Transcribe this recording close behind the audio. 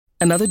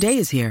Another day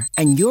is here,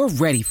 and you're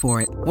ready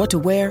for it. What to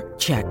wear?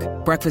 Check.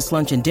 Breakfast,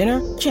 lunch, and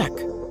dinner? Check.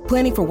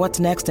 Planning for what's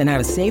next and how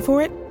to save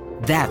for it?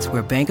 That's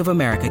where Bank of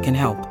America can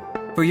help.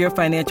 For your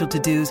financial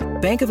to-dos,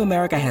 Bank of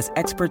America has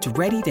experts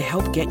ready to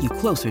help get you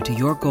closer to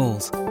your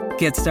goals.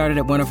 Get started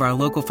at one of our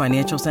local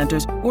financial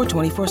centers or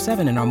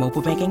 24/7 in our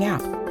mobile banking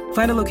app.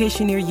 Find a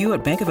location near you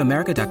at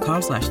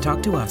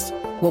bankofamerica.com/talktous.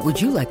 What would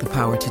you like the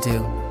power to do?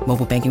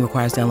 Mobile banking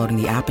requires downloading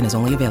the app and is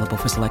only available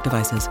for select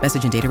devices.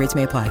 Message and data rates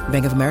may apply.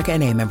 Bank of America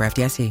N.A., member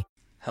FDIC.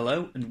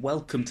 Hello and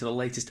welcome to the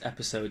latest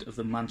episode of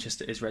the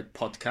Manchester is Red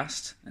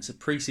podcast. It's a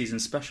pre-season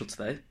special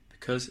today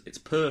because it's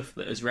Perth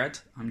that is red.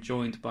 I'm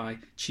joined by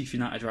Chief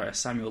United writer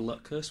Samuel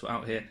Luckhurst. We're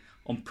out here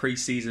on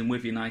pre-season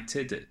with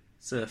United.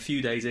 It's a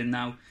few days in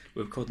now.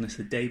 We're recording this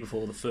the day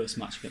before the first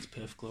match against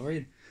Perth Glory.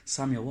 And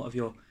Samuel, what have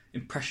your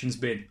impressions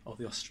been of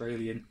the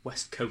Australian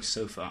West Coast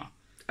so far?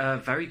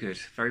 Very good,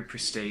 very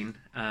pristine.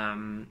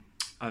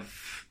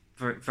 I've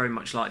very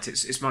much liked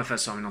it. It's my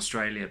first time in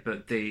Australia,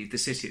 but the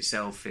city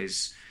itself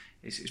is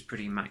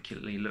pretty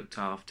immaculately looked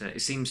after.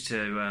 It seems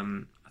to,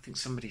 I think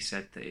somebody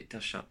said that it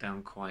does shut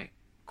down quite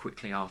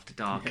quickly after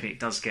dark, and it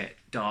does get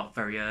dark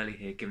very early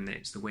here, given that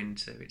it's the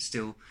winter. It's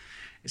still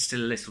a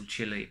little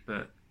chilly,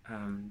 but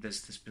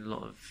there's been a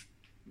lot of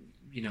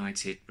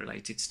United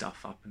related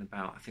stuff up and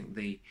about. I think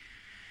I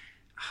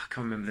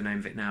can't remember the name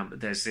of it now, but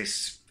there's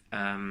this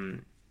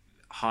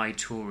high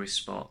tourist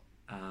spot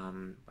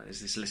where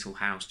there's this little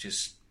house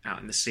just out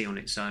in the sea on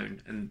its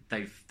own, and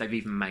they've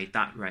even made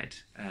that red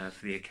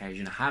for the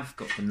occasion. I have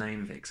got the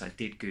name of it because I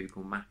did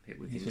Google map it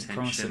with You've intention. Been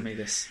promising me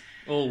this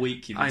all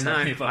week. You've been I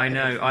telling me about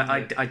know.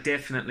 I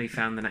definitely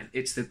found the name.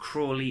 It's the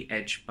Crawley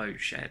Edge Boat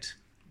Shed.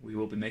 We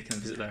will be making a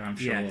visit there, I'm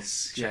sure.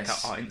 Yes, Check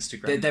out our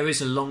Instagram. There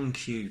is a long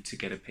queue to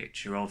get a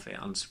picture of it,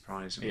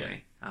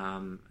 unsurprisingly. Yeah.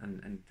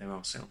 And there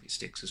are selfie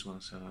sticks as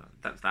well, so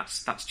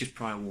that's just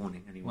prior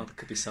warning anyway. Well, there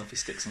could be selfie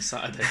sticks on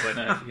Saturday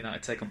when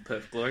United take on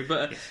Perth Glory.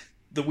 But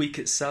the week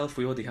itself,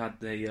 we already had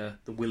the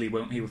Willie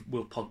Won't He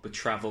Will Pogba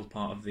travel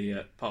part of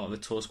the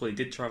tour squad. He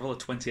did travel, a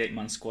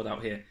 28-man squad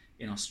out here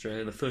in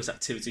Australia. The first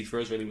activity for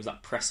us really was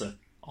that presser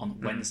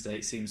on Wednesday.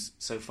 It seems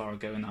so far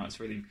ago now, it's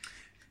really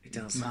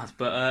mad.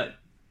 But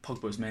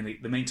Pogba was mainly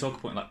the main talking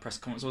point of that press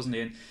conference, wasn't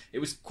he? And it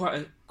was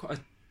quite a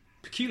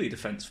peculiar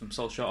defence from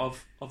Solskjaer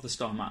of the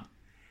star man.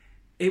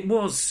 It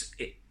was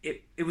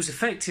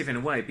effective in a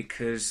way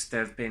because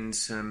there have been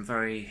some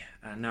very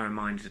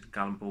narrow-minded and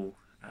gullible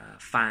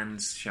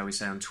fans, shall we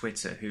say, on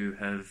Twitter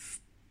who've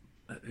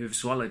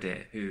swallowed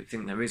it, who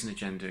think there is an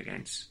agenda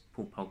against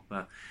Paul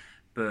Pogba.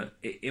 But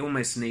it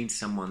almost needs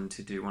someone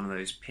to do one of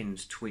those pinned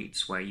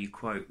tweets where you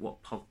quote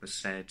what Pogba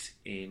said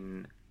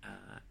in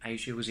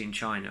Asia, was in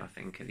China, I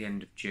think, at the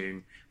end of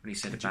June, when he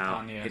said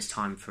about it's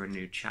time for a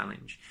new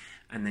challenge.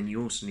 And then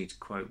you also need to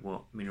quote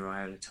what Mino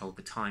Raiola told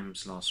The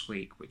Times last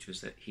week, which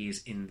was that he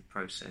is in the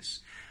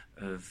process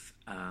of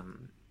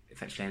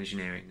effectively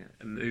engineering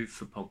a move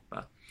for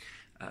Pogba.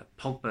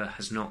 Pogba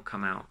has not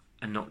come out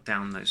and knocked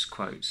down those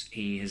quotes.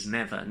 He has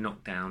never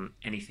knocked down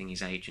anything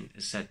his agent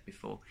has said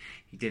before.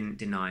 He didn't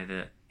deny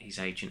that his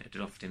agent had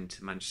offered him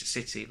to Manchester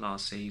City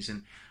last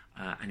season,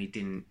 and he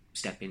didn't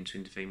step in to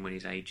intervene when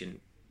his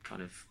agent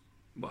kind of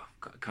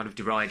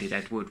derided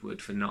Ed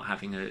Woodward for not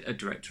having a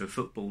director of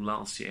football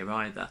last year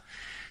either.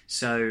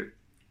 So,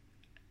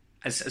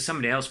 as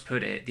somebody else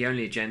put it, the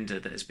only agenda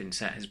that has been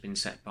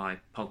set by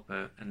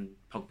Pogba and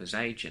Pogba's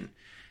agent.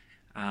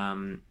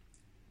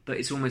 But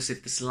it's almost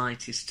if the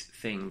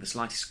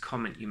slightest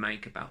comment you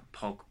make about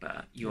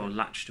Pogba, you're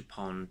latched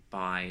upon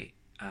by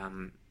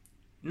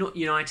not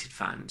United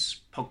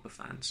fans, Pogba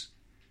fans.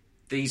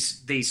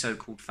 These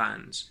so-called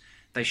fans,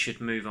 they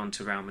should move on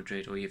to Real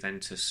Madrid or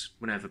Juventus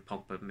whenever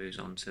Pogba moves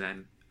on to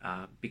them,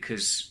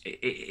 because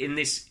in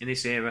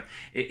this era,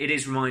 it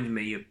is reminding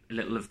me a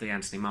little of the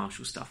Anthony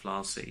Martial stuff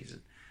last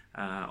season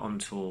on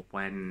tour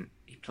when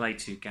he played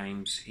 2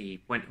 games.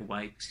 He went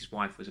away because his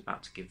wife was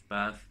about to give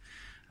birth,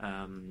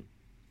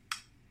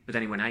 but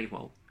then he went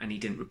AWOL and he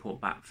didn't report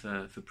back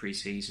for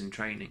pre-season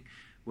training,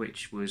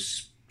 which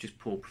was just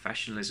poor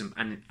professionalism.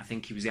 And I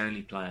think he was the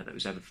only player that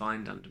was ever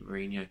fined under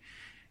Mourinho.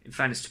 In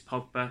fairness to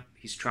Pogba,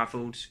 he's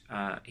travelled.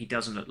 He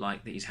doesn't look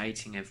like that he's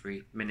hating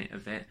every minute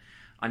of it.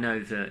 I know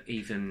that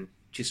even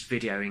just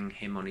videoing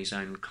him on his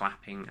own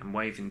clapping and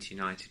waving to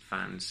United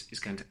fans is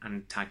going to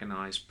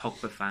antagonise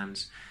Pogba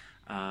fans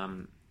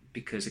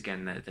because,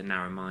 again, they're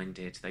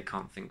narrow-minded. They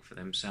can't think for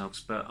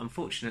themselves. But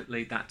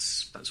unfortunately,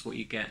 that's what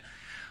you get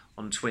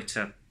on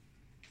Twitter.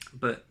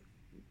 But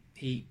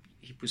he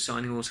was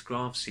signing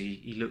autographs.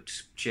 He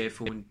looked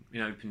cheerful in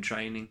open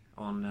training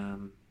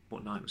on...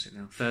 what night was it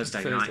now?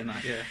 Thursday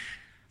night, yeah.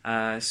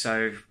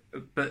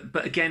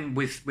 But again,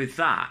 with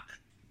that,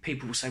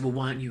 people will say, well,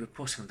 why aren't you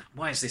reporting on that?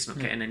 Why is this not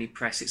getting any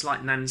press? It's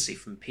like Nancy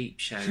from Peep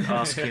Show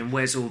asking,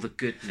 where's all the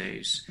good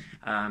news?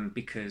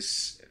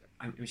 Because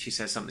she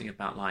says something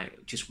about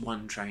like just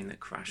one train that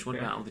crashed. What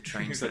about all the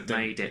trains that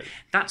made it?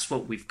 That's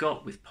what we've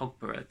got with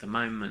Pogba at the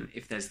moment.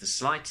 If there's the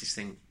slightest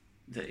thing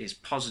that is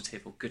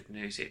positive or good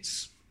news,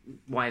 it's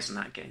why isn't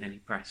that getting any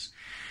press?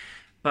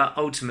 But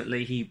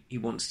ultimately, he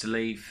wants to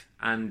leave,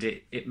 and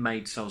it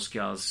made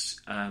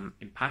Solskjaer's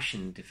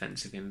impassioned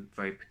defence of him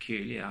very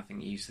peculiar. I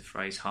think he used the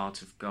phrase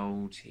 "heart of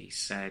gold." He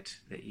said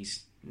that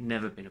he's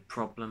never been a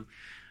problem.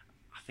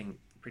 I think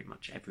pretty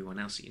much everyone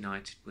else at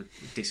United would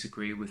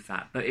disagree with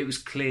that. But it was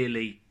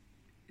clearly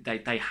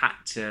they had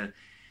to.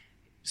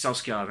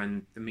 Solskjaer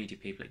and the media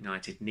people at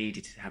United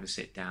needed to have a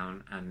sit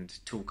down and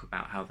talk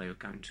about how they were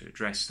going to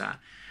address that.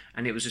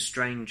 And it was a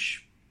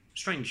strange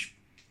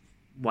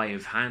way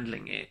of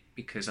handling it,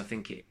 because I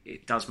think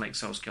it does make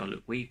Solskjaer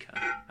look weaker.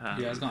 I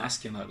was going to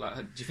ask him, like,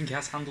 do you think he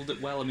has handled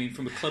it well? I mean,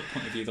 from a club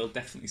point of view, they'll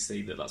definitely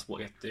see that that's what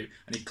you have to do.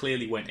 And he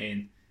clearly went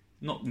in,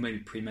 not maybe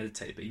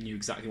premeditated, but he knew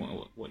exactly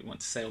what he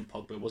wanted to say on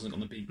Pogba. It wasn't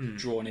going to be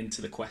drawn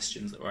into the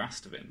questions that were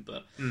asked of him.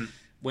 But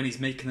when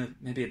he's making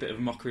maybe a bit of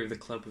a mockery of the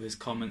club with his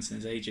comments and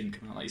his agent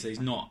coming out, like you say,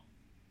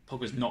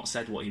 Pogba's not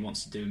said what he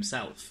wants to do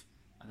himself.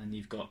 And then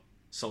you've got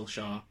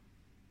Solskjaer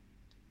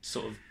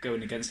sort of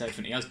going against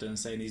everything he has done and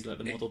saying he's like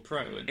the model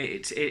pro. And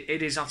it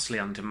is utterly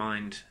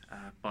undermined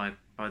by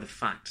the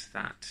fact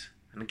that,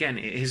 and again,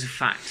 it is a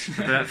fact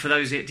for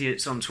those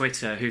idiots on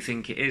Twitter who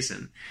think it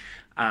isn't.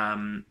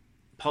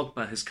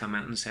 Pogba has come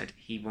out and said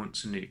he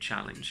wants a new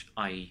challenge,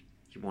 i.e.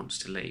 he wants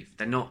to leave.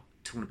 They're not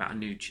talking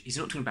about he's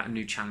not talking about a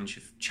new challenge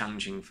of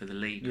challenging for the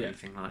league or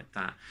anything like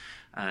that.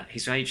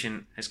 His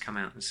agent has come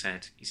out and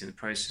said he's in the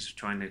process of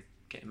trying to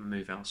get him a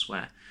move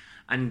elsewhere.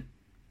 And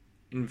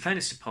in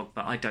fairness to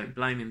Pogba, I don't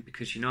blame him,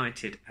 because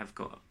United have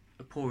got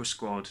a poorer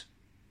squad,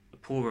 a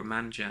poorer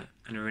manager,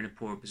 and are in a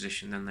poorer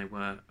position than they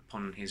were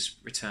upon his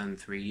return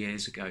 3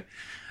 years ago.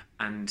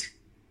 And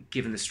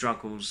given the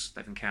struggles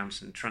they've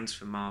encountered in the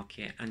transfer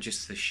market and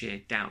just the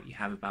sheer doubt you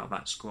have about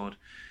that squad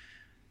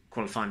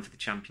qualifying for the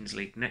Champions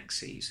League next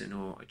season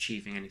or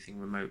achieving anything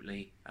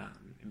remotely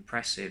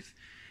impressive,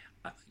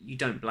 you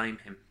don't blame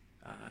him.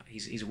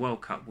 He's a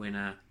World Cup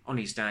winner. On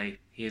his day,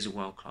 he is a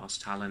world-class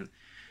talent.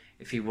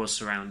 If he was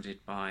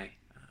surrounded by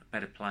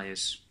better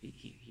players,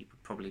 he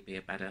would probably be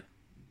a better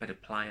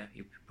player.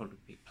 He would probably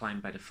be playing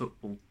better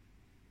football.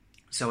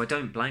 So I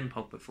don't blame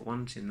Pogba for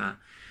wanting that.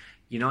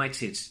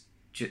 United,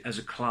 as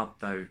a club,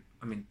 though,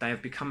 I mean, they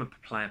have become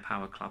a player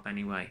power club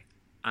anyway,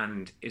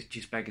 and it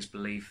just beggars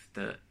belief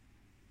that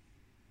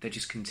they're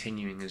just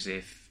continuing as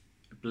if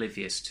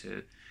oblivious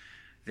to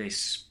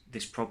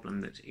this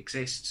problem that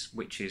exists,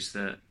 which is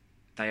that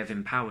they have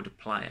empowered a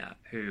player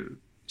who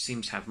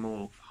seems to have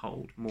more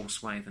hold, more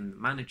sway than the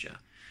manager.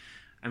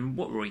 And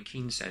what Roy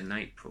Keane said in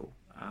April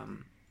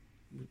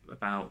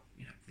about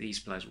these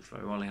players will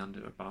throw Ole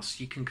under a bus,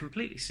 you can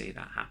completely see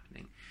that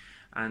happening.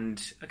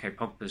 And okay,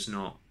 Pogba's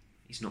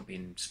he's not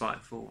being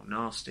spiteful or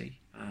nasty,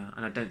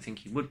 and I don't think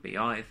he would be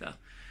either.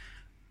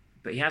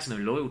 But he has no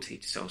loyalty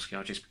to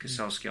Solskjaer just because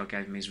Solskjaer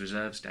gave him his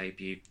reserves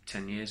debut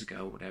 10 years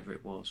ago, or whatever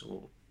it was.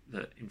 Or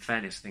that, in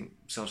fairness, I think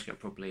Solskjaer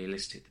probably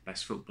elicited the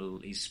best football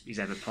he's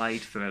ever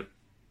played for a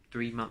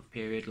 3-month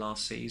period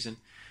last season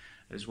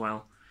as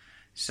well.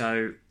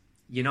 So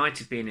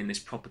United being in this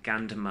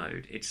propaganda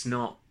mode, it's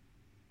not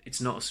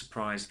a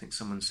surprise. I think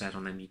someone said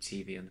on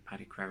MUTV on the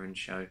Paddy Crerand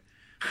show.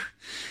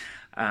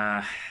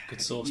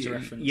 Good source to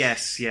reference.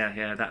 Yes,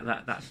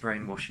 that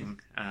brainwashing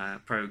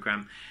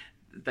programme.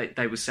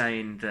 They were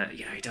saying that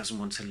he doesn't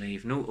want to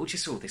leave, and all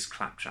this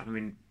claptrap. I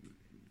mean,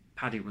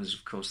 Paddy was,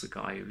 of course, the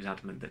guy who was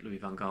adamant that Louis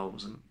van Gaal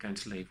wasn't going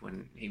to leave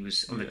when he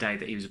was on the day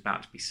that he was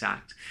about to be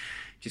sacked,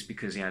 just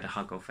because he had a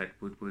hug off Ed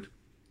Woodward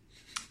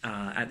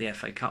at the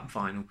FA Cup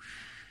final.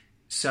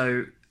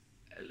 So,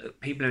 look,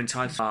 people are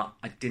entitled. But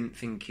I didn't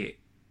think it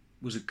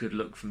was a good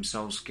look from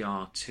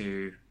Solskjaer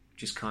to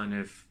just kind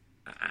of.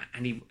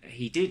 And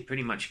he did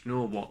pretty much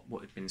ignore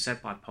what had been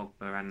said by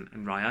Pogba and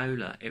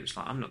Raiola. It was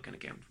like, I'm not going to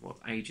get into what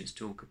agents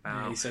talk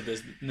about. Yeah, he said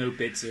there's no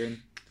bids are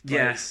in.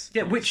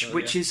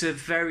 Which is a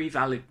very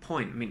valid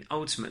point. I mean,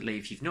 ultimately,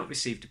 if you've not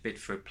received a bid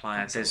for a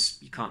player,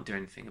 you can't do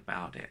anything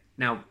about it.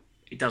 Now,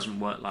 it doesn't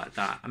work like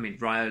that. I mean,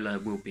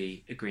 Raiola will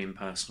be agreeing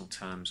personal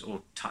terms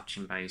or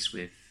touching base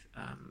with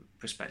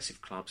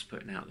prospective clubs,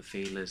 putting out the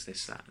feelers,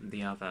 this, that, and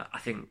the other. I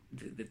think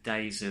the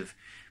days of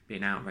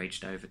being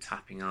outraged over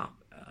tapping up.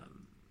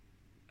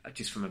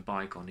 Just from a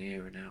bygone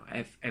era now.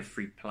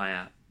 Every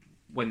player,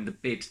 when the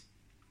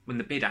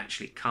bid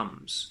actually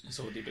comes, it's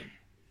already been.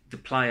 The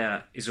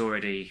player is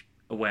already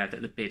aware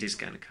that the bid is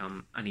going to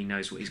come, and he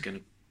knows what he's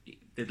going to.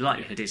 The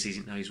likelihood is he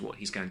knows what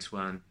he's going to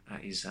earn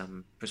at his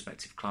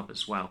prospective club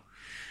as well.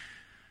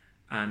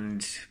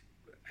 And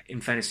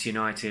in fairness to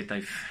United,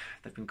 they've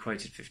been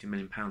quoted £50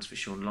 million for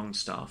Sean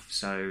Longstaff.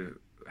 So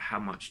how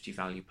much do you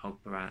value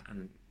Pogba at?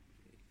 And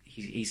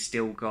he's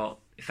still got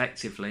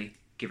effectively,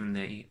 given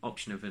the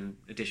option of an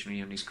additional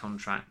year on his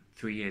contract,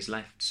 3 years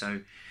left.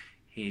 So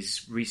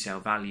his resale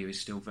value is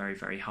still very,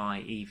 very high,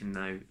 even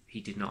though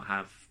he did not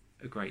have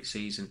a great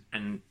season.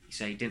 And you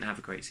say he didn't have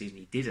a great season.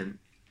 He didn't.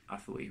 I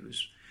thought he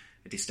was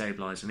a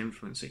destabilising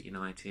influence at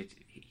United.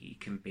 He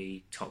can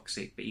be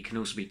toxic, but he can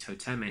also be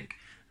totemic.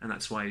 And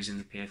that's why he was in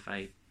the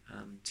PFA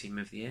Team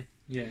of the Year.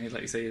 Yeah,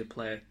 like you say, the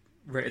player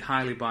rated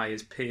highly by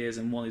his peers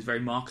and one who's very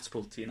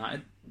marketable to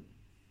United.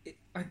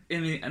 I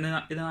mean, in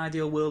an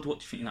ideal world, what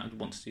do you think United would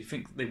want to do? Do you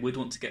think they would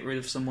want to get rid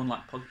of someone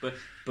like Pogba,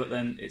 but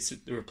then it's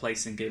the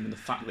replacing game and the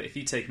fact that if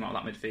you take him out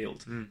of that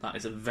midfield, that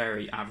is a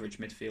very average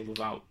midfield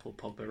without Paul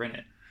Pogba in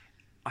it.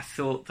 I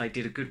thought they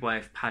did a good way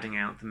of padding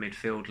out the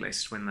midfield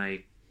list when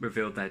they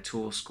revealed their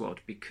tour squad,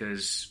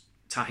 because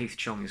Tahith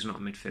Chong is not a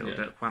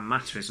midfielder, Juan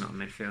Mata is not a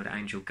midfielder,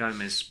 Angel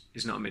Gomez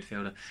is not a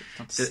midfielder.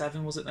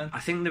 7 was it then?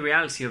 I think the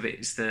reality of it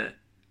is that,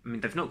 I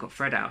mean, they've not got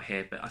Fred out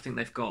here, but I think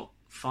they've got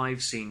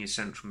 5 senior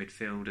central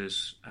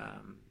midfielders,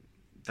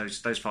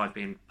 those 5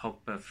 being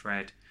Pogba,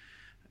 Fred,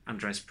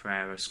 Andres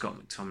Pereira, Scott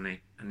McTominay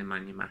and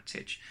Nemanja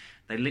Matic.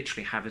 They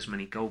literally have as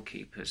many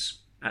goalkeepers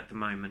at the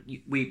moment.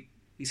 We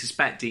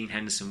suspect Dean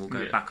Henderson will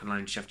go back on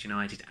loan to Sheffield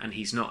United, and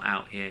he's not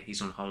out here,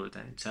 he's on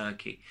holiday in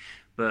Turkey.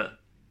 But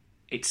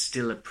it's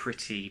still a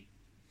pretty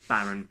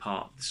barren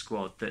part of the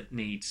squad that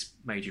needs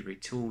major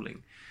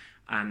retooling.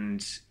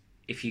 And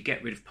if you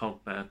get rid of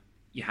Pogba,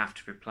 you have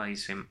to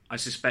replace him. I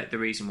suspect the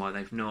reason why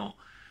they've not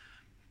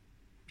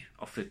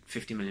offered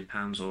 £50 million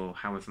or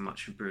however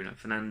much for Bruno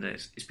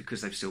Fernandes is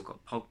because they've still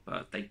got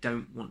Pogba. They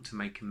don't want to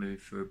make a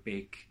move for a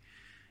big,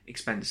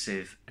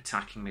 expensive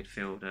attacking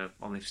midfielder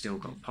while they've still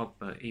got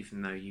Pogba,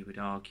 even though you would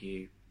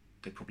argue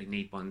they probably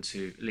need one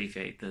to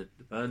alleviate the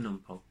burden on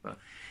Pogba.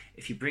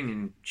 If you bring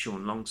in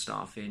Sean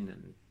Longstaff in,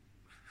 and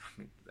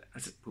I mean,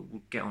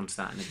 we'll get onto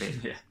that in a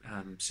bit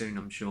soon,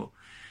 I'm sure,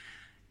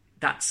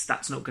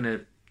 that's not going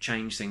to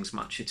change things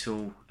much at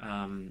all.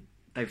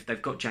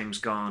 They've got James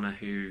Garner,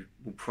 who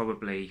will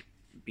probably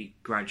be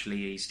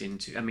gradually eased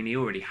into. I mean, he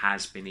already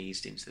has been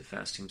eased into the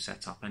first team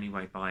setup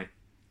anyway,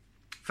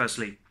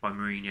 firstly by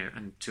Mourinho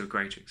and to a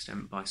greater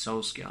extent by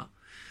Solskjaer.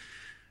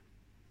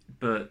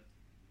 But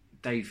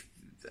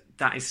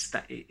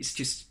it's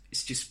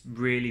just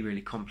really,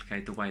 really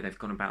complicated the way they've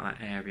gone about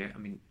that area. I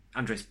mean,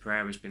 Andres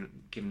Pereira has been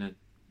given a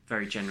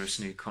very generous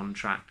new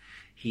contract.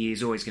 He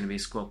is always going to be a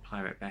squad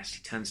player at best.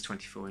 He turns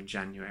 24 in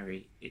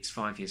January. It's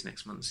 5 years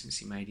next month since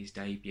he made his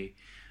debut.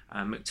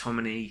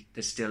 McTominay,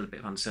 there's still a bit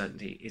of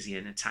uncertainty. Is he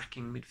an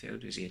attacking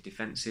midfielder? Is he a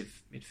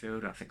defensive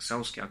midfielder? I think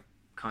Solskjaer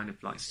kind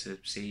of likes to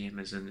see him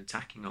as an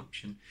attacking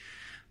option.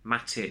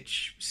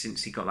 Matic,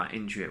 since he got that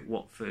injury at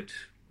Watford,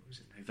 was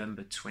it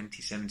November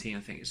 2017, I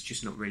think, it's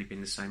just not really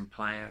been the same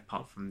player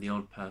apart from the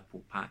odd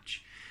purple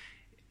patch.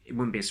 It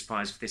wouldn't be a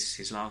surprise if this is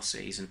his last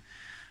season.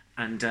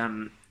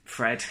 And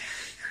Fred,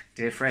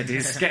 dear Fred,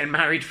 is getting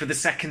married for the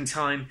second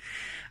time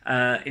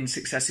in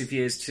successive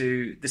years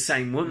to the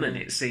same woman,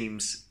 it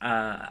seems.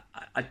 I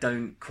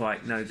don't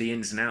quite know the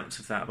ins and outs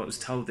of that, but I was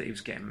told that he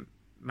was getting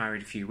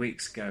married a few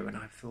weeks ago, and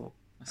I thought,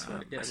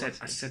 I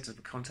said to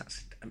the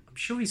contact, I'm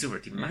sure he's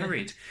already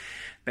married,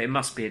 but it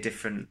must be a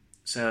different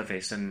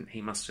service, and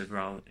he must have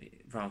rather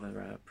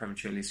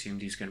prematurely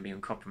assumed he was going to be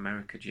on Copa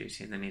America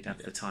duty, and then he'd have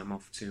the time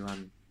off to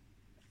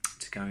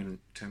go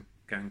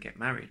and get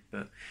married.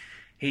 But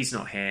he's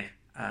not here,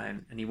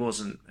 and he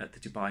wasn't at the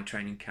Dubai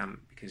training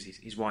camp because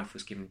his wife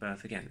was giving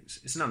birth again.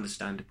 It's an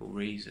understandable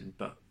reason,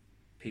 but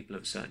people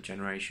of a certain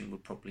generation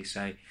would probably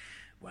say,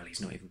 well,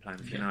 he's not even playing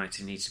for United,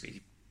 he needs to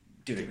be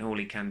doing all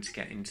he can to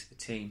get into the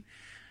team.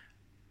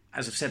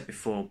 As I've said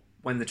before,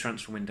 when the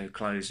transfer window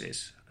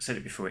closes, I said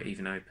it before it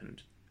even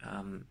opened,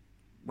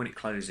 when it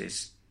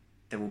closes,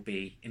 there will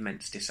be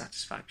immense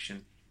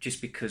dissatisfaction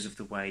just because of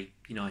the way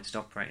United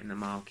operate in the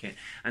market.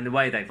 And the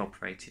way they've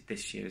operated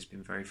this year has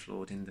been very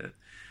flawed in that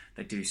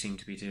they do seem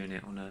to be doing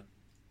it on a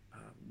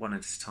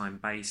one-at-a-time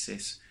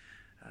basis.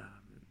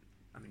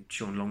 I mean,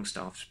 Sean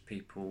Longstaff's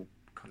people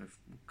kind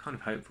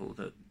of hopeful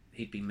that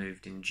he'd be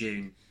moved in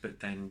June, but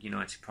then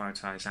United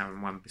prioritised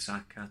Aaron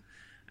Wan-Bissaka,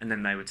 and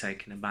then they were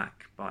taken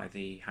aback by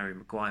the Harry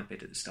Maguire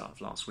bid at the start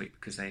of last week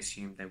because they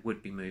assumed there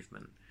would be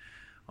movement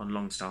on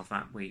Longstaff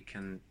that week,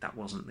 and that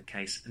wasn't the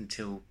case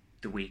until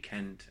the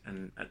weekend,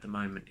 and at the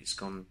moment it's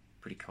gone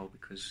pretty cold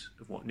because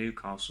of what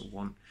Newcastle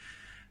want.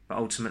 But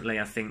ultimately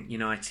I think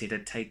United are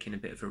taking a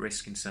bit of a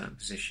risk in certain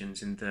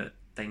positions in that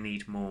they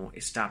need more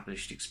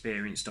established,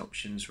 experienced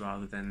options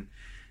rather than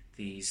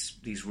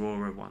these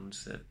rawer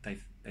ones that they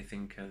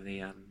think are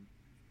the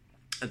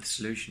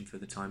solution for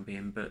the time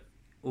being. But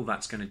all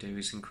that's going to do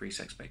is increase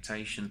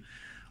expectation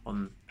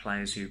on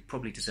players who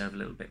probably deserve a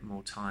little bit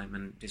more time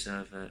and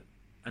deserve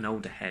an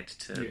older head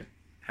to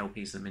help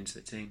ease them into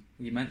the team.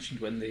 You mentioned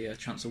when the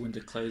transfer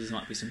window closes, there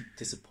might be some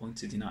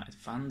disappointed United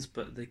fans,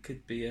 but they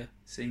could be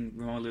seeing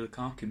Romelu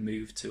Lukaku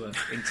move to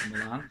Inter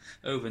Milan.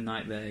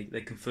 Overnight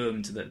they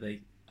confirmed that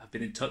they have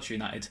been in touch with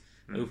United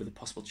over the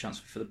possible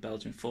transfer for the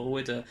Belgian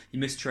forward. He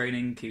missed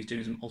training. He was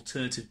doing some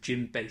alternative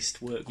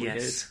gym-based work.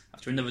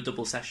 After another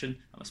double session,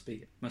 that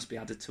must be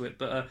added to it.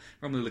 But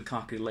Romelu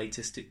Lukaku, the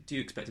latest. Do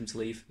you expect him to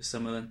leave this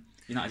summer? Then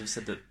United have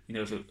said that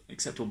if an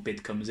acceptable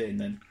bid comes in,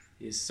 then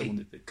he is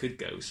someone that could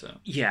go. So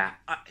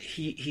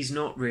he's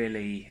not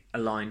really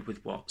aligned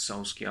with what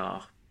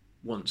Solskjaer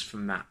wants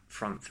from that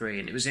front three,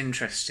 and it was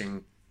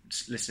interesting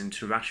listening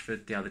to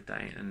Rashford the other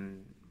day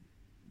and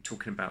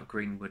talking about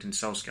Greenwood, and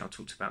Solskjaer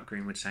talked about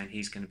Greenwood saying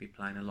he's going to be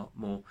playing a lot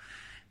more.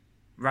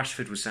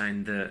 Rashford was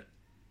saying that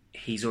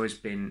he's always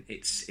been,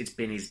 it's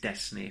been his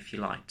destiny, if you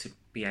like,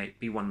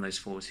 be one of those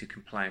forwards who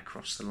can play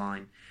across the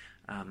line.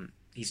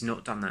 He's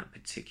not done that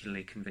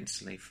particularly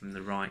convincingly from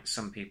the right.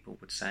 Some people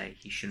would say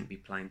he shouldn't be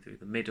playing through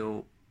the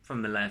middle.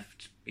 From the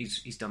left,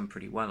 he's done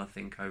pretty well, I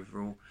think,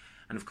 overall.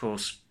 And of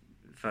course,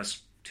 the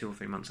first 2 or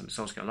 3 months under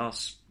Solskjaer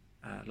last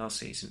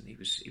season, he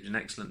was an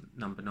excellent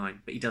number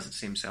 9, but he doesn't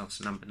see himself as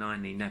a number 9,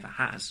 and he never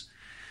has.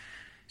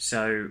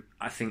 So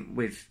I think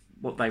with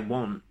what they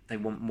want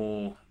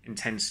more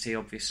intensity,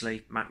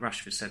 obviously. Matt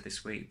Rashford said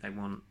this week they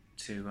want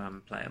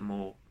to play a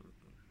more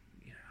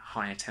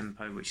higher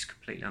tempo, which is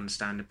completely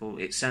understandable.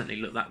 It certainly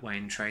looked that way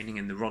in training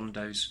in the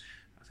rondos.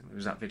 I think there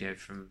was that video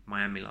from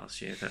Miami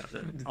last year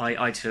that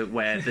I took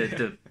where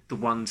the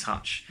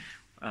one-touch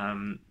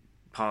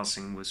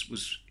passing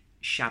was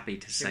shabby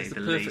to say the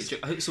least.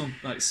 I hope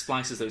someone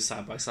splices those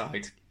side by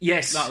side.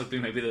 Yes, that would be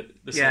maybe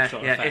the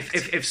Solskjaer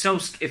effect. If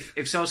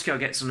Solskjaer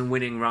gets on a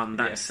winning run,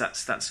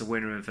 that's a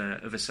winner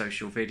of a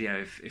social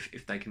video.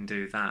 If they can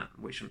do that,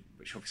 which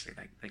obviously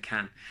they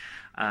can.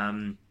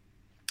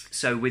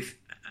 So with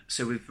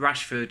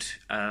Rashford,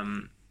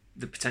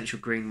 the potential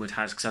Greenwood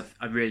has, because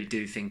I really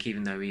do think,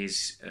 even though he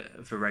is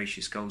a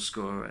voracious goal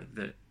scorer,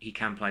 that he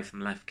can play from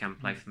left, can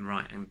play from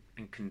right, and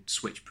can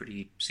switch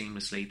pretty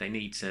seamlessly. They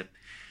need to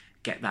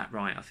get that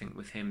right, I think,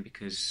 with him,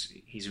 because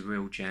he's a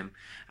real gem.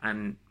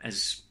 And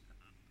as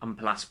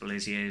unpalatable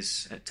as he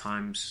is at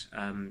times,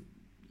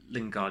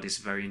 Lingard is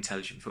a very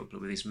intelligent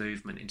footballer with his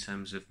movement in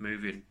terms of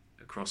moving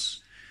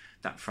across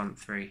that front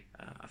three.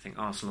 I think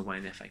Arsenal away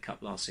in the FA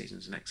Cup last season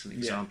is an excellent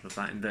example of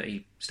that, in that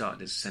he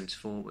started as a centre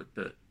forward,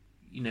 but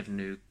you never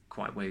knew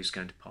quite where he was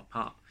going to pop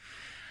up.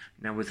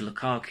 Now with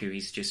Lukaku,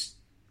 he's just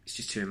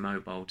too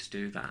immobile to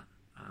do that.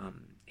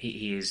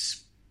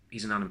 He's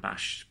an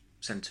unabashed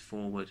centre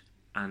forward,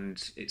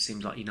 and it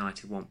seems like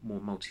United want more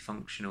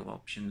multifunctional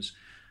options.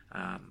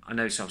 I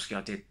know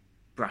Solskjaer did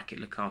bracket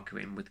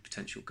Lukaku in with the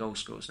potential goal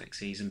scorers next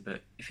season,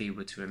 but if he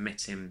were to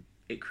omit him,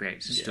 it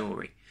creates a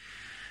story.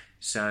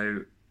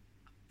 So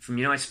from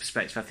United's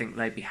perspective, I think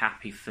they'd be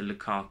happy for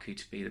Lukaku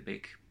to be the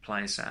big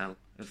player sale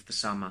of the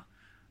summer.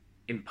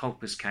 In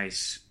Pogba's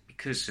case,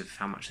 because of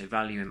how much they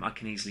value him, I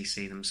can easily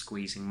see them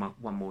squeezing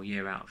one more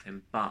year out of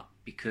him. But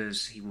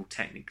because he will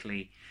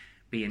technically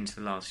be into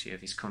the last year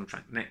of his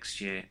contract next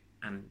year,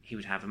 and he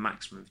would have a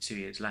maximum of 2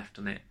 years left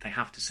on it, they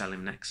have to sell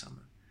him next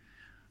summer.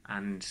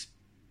 And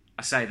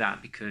I say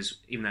that because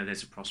even though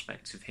there's a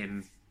prospect of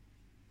him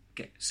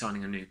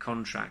signing a new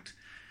contract,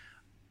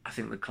 I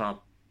think the club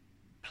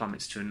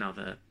plummets to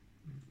another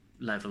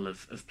level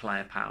of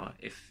player power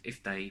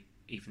if they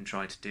even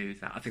try to do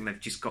that. I think they've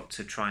just got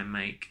to try and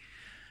make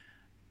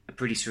a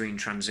pretty serene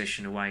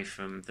transition away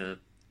from the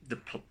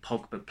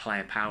Pogba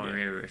player power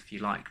era, if you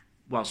like,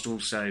 whilst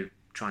also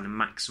trying to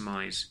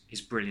maximise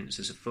his brilliance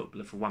as a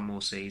footballer for one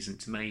more season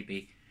to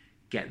maybe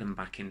get them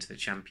back into the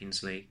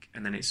Champions League.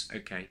 And then it's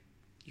okay,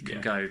 you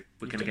can go,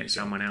 we're going to get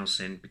someone else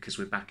in because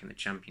we're back in the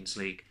Champions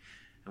League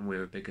and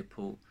we're a bigger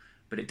pool.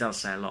 But it does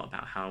say a lot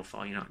about how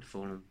far United have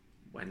fallen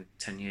when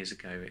 10 years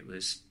ago it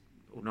was,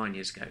 or 9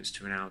 years ago it was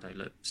to Ronaldo,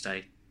 look,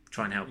 stay,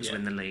 try and help us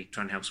win the league,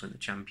 try and help us win the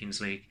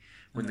Champions League,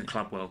 win the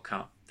Club World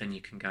Cup, then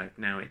you can go.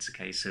 Now it's a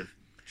case of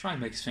try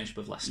and make us finish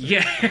above Leicester.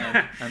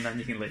 Yeah. And then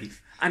you can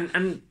leave.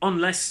 And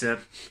on Leicester,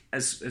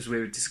 as we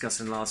were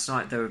discussing last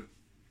night, there were,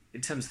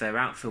 in terms of their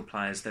outfield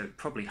players,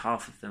 probably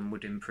half of them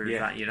would improve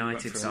that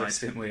United side.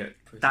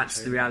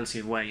 That's the reality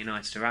of where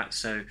United are at.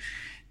 So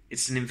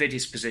it's an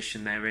invidious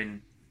position they're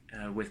in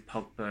with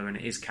Pogba, and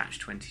it is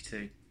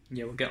catch-22.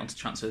 Yeah, we'll get on to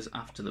transfers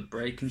after the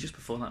break. And just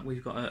before that,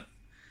 we've got a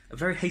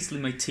very hastily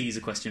made teaser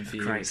question for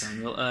you,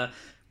 Samuel.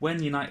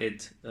 When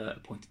United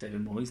appointed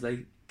David Moyes,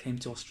 they came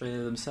to Australia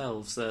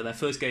themselves. Their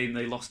first game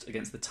they lost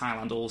against the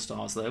Thailand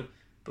All-Stars, though,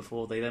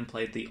 before they then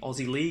played the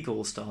Aussie League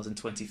All-Stars in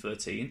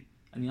 2013,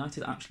 and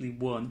United actually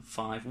won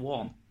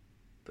 5-1.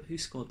 But who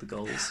scored the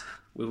goals?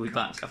 We'll be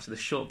back after the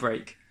short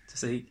break to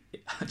see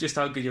just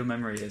how good your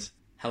memory is.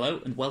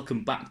 Hello and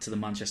welcome back to the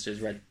Manchester is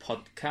Red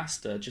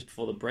podcast. Just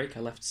before the break,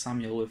 I left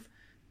Samuel with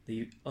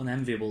the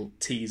unenviable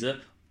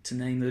teaser to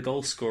name the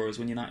goal scorers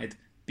when United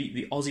beat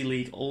the Aussie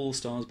League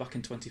All-Stars back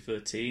in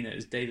 2013. It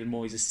was David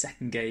Moyes'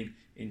 second game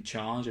in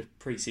charge of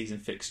pre-season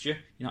fixture.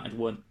 United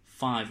won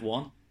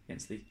 5-1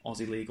 against the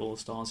Aussie League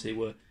All-Stars, who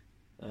were,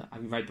 I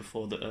read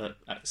before that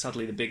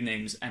sadly the big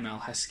names Emile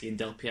Heskey and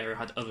Del Piero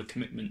had other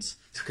commitments,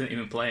 so couldn't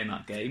even play in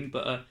that game.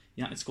 But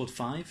United scored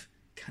 5.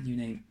 Can you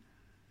name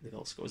the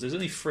goal scorers? There's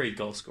only 3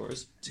 goal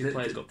scorers. 2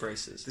 players got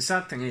braces. The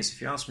sad thing is,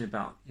 if you ask me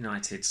about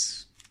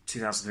United's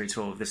 2003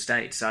 tour of the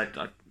States, I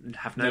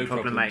have no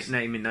problem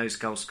naming those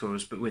goal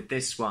scorers, but with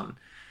this one,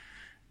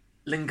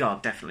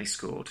 Lingard definitely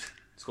scored.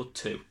 Scored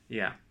 2.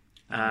 Yeah.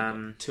 2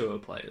 other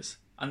players.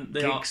 And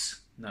they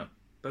Giggs? No,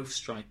 both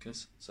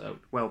strikers. So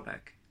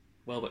Welbeck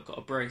got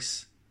a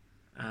brace.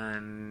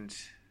 And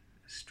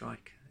a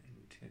striker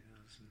in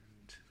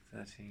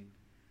 2013.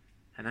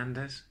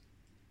 Hernandez?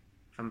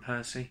 Van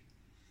Persie?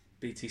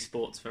 BT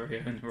Sports'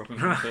 very own Robin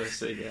Van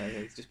Persie. Yeah,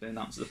 he's just been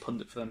announced as a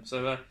pundit for them.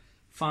 So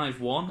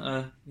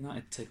 5-1.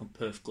 United take on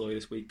Perth Glory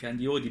this weekend.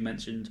 You already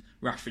mentioned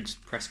Rashford's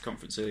press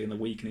conference earlier in the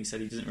week, and he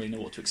said he doesn't really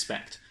know what to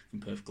expect from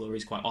Perth Glory.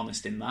 He's quite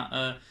honest in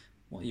that.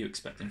 What are you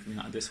expecting from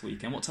United this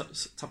weekend? What type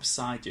of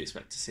side do you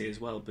expect to see as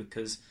well?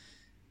 Because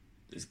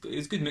it's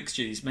a good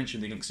mixture. He's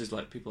mentioned the youngsters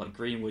like people like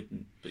Greenwood,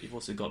 but you've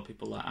also got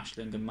people like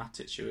Ashley Young and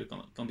Matic who are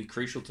going to be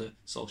crucial to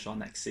Solskjaer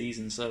next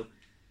season. So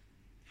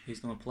who's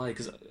going to play?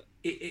 Because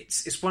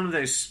it's one of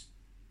those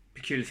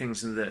peculiar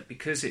things in that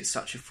because it's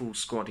such a full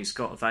squad he's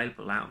got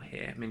available out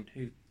here. I mean,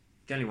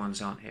 the only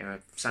ones aren't here are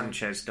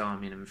Sanchez,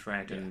 Darmian, and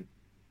Fred, and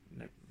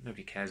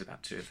nobody cares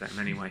about two of them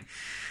anyway.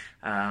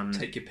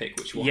 Take your pick,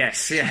 which one?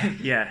 Yes,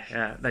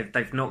 yeah.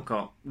 They've not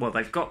got. Well,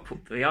 they've got.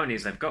 The irony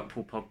is they've got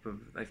Paul Pogba.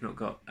 They've not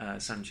got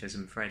Sanchez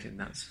and Fred in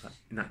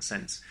that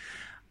sense.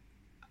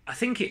 I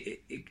think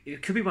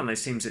it could be one of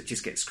those teams that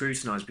just gets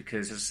scrutinised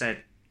because, as I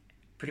said,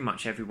 pretty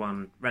much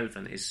everyone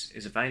relevant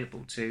is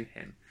available to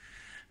him,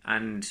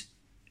 and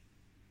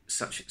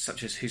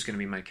such as who's going to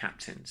be made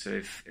captain. So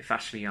if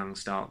Ashley Young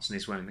starts and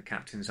is wearing the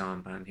captain's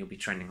armband, he'll be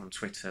trending on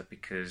Twitter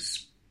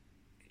because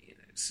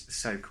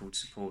so-called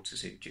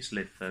supporters who just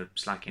live for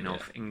slacking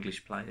off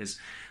English players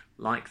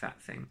like that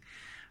thing.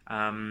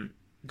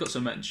 Got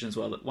some mention as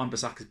well that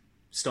Wan-Bissaka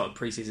started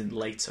pre-season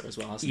later as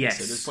well, hasn't yes.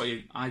 he? So there's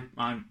probably,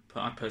 I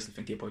personally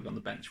think he'll probably be on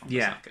the bench.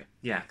 Wan-Bissaka.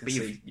 Yeah. But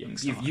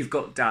you've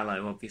got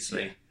Dalot,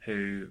 obviously,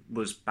 who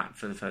was back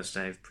for the first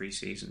day of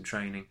pre-season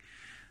training.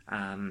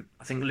 I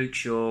think Luke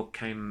Shaw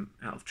came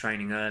out of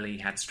training early,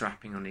 had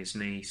strapping on his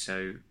knee,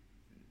 so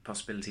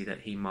possibility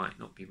that he might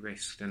not be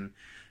risked. And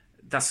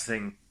that's the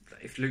thing,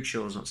 if Luke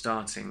Shaw's not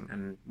starting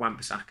and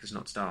Wan-Bissaka's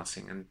not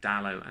starting and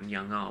Dalot and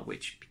Young are,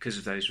 which because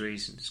of those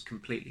reasons is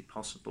completely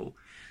possible,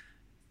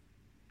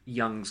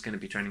 Young's going to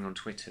be training on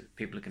Twitter.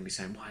 People are going to be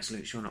saying, why is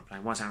Luke Shaw not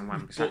playing? Why is Aaron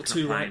Wan-Bissaka not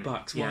playing? Right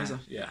backs, why is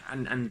that? Yeah.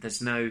 And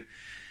there's no...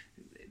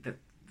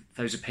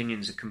 Those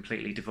opinions are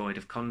completely devoid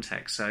of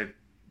context, so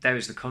there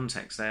is the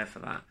context there for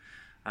that.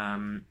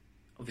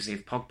 Obviously,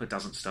 if Pogba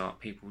doesn't start,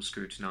 people will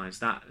scrutinise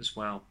that as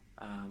well.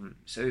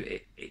 So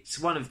it's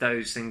one of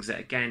those things that,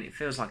 again, it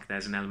feels like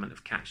there's an element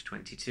of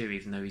catch-22,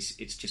 even though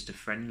it's just a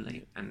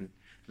friendly. And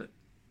look,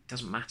 it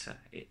doesn't matter.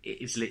 It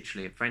is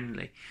literally a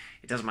friendly.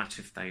 It doesn't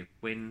matter if they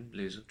win,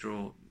 lose or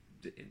draw.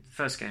 The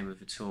first game of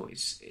the tour,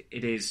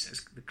 it is,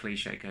 as the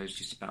cliche goes,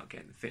 just about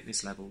getting the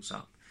fitness levels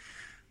up.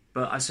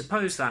 But I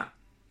suppose that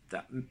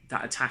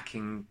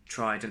attacking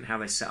trident, how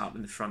they set up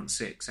in the front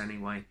six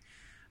anyway,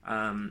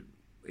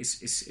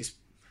 is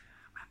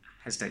I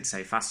hesitate to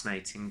say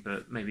fascinating,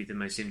 but maybe the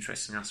most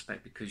interesting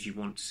aspect because you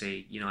want to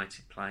see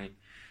United playing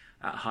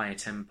at a higher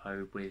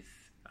tempo with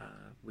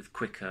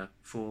quicker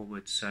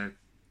forwards. So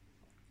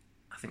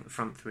I think the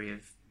front three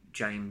of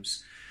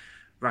James,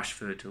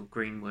 Rashford or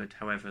Greenwood,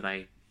 however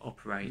they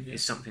operate,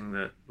 is something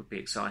that would be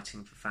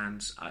exciting for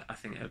fans. I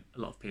think a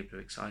lot of people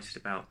are excited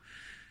about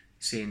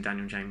seeing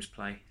Daniel James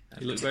play.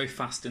 He looked very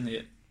fast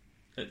in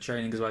at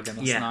training as well again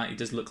last night. He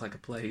does look like a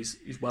player.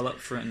 He's well up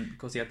for it, and of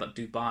course he had that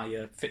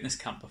Dubai fitness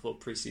camp before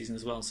pre-season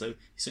as well, so he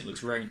certainly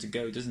looks raring to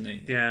go, doesn't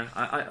he?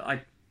 Yeah,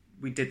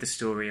 we did the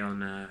story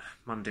on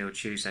Monday or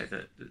Tuesday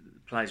that the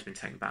player's been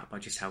taken back by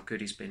just how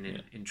good he's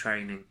been in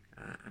training,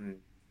 and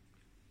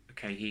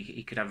okay,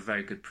 he could have a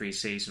very good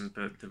pre-season,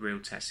 but the real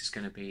test is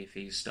going to be if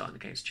he's starting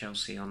against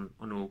Chelsea on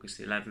August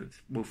the 11th.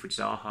 Wilfried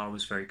Zaha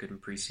was very good in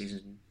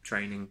pre-season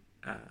training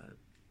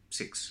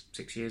 6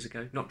 years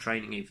ago, not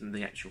training even,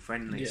 the actual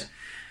friendlies,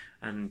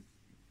 and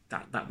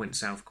that went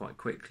south quite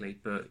quickly.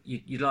 But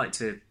you'd like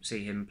to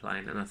see him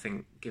playing, and I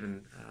think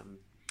given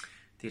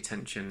the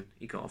attention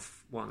he got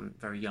off one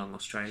very young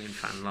Australian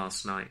fan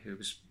last night who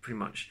was pretty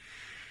much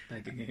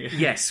begging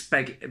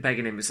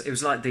him. It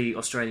was like the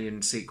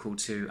Australian sequel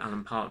to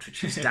Alan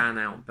Partridge's Dan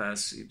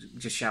outburst,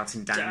 just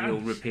shouting Daniel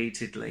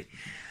repeatedly.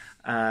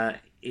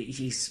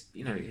 He's,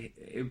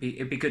 it'd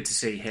be good to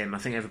see him. I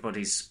think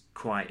everybody's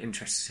quite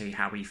interested to see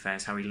how he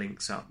fares, how he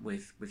links up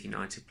with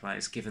United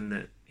players, given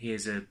that he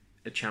is a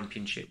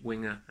championship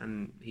winger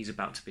and he's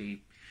about to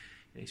be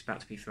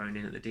thrown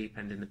in at the deep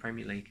end in the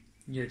Premier League.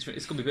 Yeah, it's going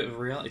to be a bit of a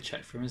reality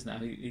check for him, isn't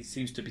it? He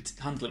seems to be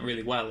handling it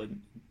really well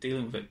and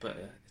dealing with it, but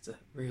it's a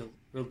real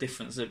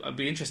difference. It'd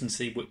be interesting to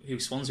see who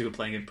Swansea were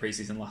playing in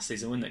pre-season last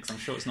season, wouldn't it? Because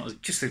I'm sure it's not as...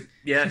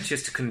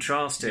 just to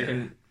contrast it.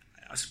 And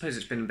I suppose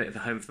it's been a bit of a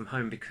home from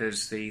home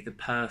because the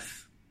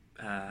Perth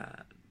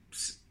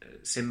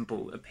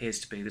symbol appears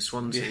to be the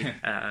Swansea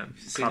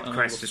club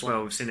crest as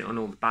well. We've seen it on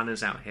all the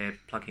banners out here,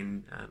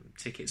 plugging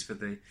tickets for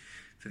the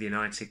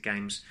United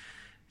games.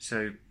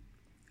 So,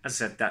 as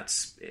I said,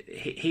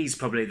 he's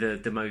probably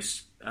the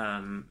most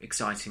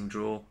exciting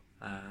draw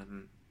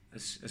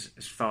as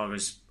far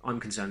as I'm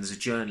concerned as a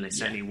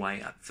journalist.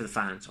 Anyway, for the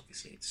fans,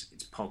 obviously, it's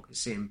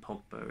seeing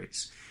Pogba,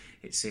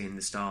 it's seeing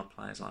the star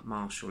players like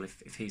Marshall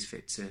if he's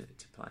fit to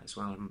play as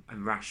well,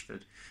 and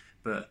Rashford.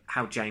 But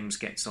how James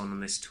gets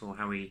on this tour,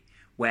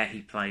 where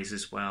he plays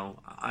as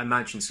well. I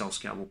imagine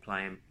Solskjaer will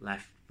play him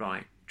left,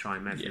 right, try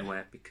him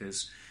everywhere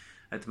because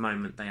at the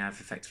moment they have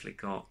effectively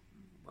got,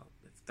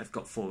 they've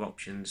got 4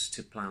 options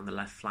to play on the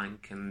left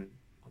flank, and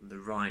on the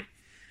right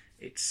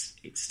it's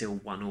still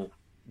one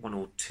one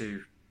or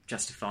two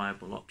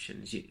justifiable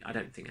options. I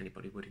don't think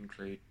anybody would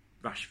include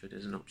Rashford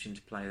as an option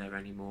to play there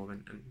anymore,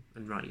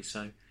 and rightly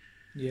so.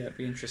 Yeah, it'd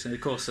be interesting. Of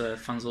course,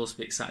 fans will also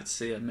be excited to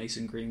see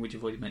Mason Greenwood.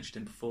 You've already mentioned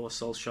him before.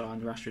 Solskjaer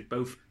and Rashford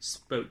both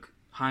spoke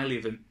highly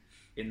of him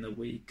in the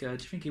week. Do you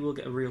think he will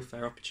get a real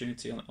fair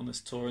opportunity on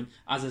this tour? And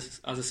as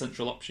a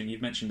central option,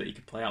 you've mentioned that he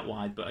could play out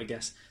wide, but I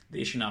guess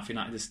the issue now for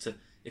United is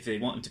if they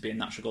want him to be a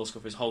natural goal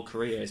scorer for his whole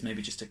career, is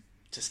maybe just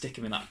to stick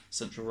him in that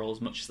central role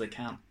as much as they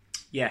can.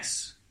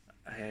 Yes.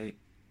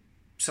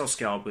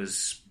 Solskjaer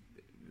was...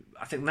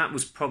 I think that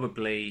was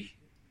probably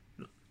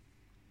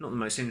not the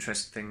most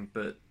interesting thing,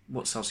 but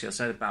what Solskjaer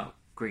said about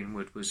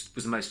Greenwood was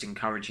the most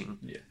encouraging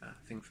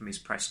thing from his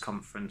press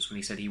conference when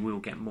he said he will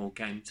get more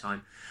game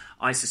time.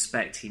 I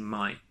suspect he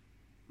might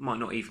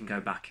not even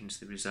go back into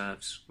the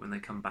reserves when they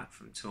come back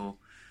from tour.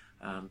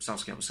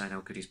 Solskjaer was saying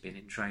how good he's been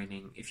in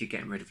training. If you're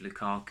getting rid of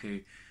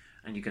Lukaku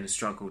and you're going to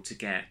struggle to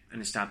get an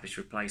established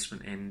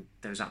replacement in,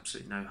 there's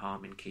absolutely no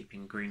harm in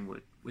keeping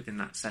Greenwood within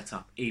that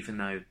setup, even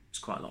though there's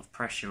quite a lot of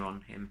pressure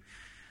on him.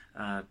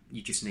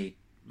 You just need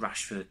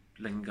Rashford,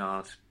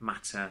 Lingard,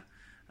 Mata,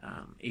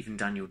 even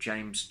Daniel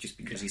James, just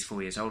because he's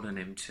 4 years older than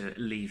him, to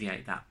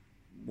alleviate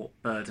what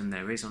burden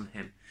there is on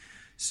him.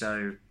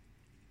 So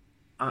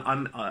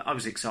I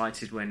was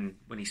excited when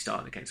he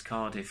started against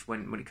Cardiff.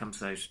 When it comes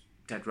to those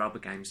dead rubber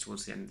games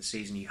towards the end of the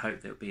season, you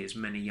hope there'll be as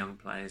many young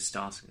players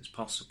starting as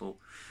possible.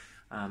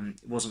 It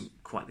wasn't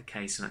quite the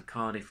case in that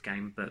Cardiff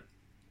game, but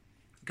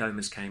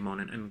Gomez came on,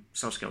 and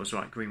Solskjaer was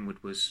right. Greenwood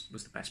was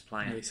the best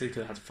player. Yeah, he said he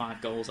could have had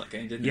 5 goals that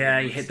game, didn't he? Yeah,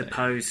 he hit the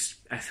post.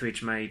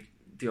 Etheridge made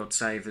the odd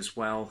save as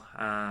well.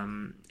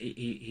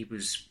 He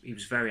was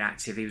very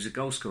active. He was a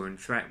goal scorer and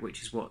threat,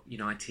 which is what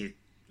United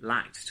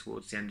lacked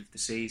towards the end of the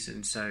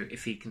season. So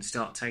if he can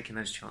start taking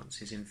those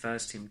chances in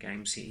first team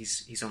games,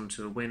 he's on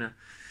to a winner.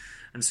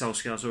 And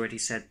Solskjaer's already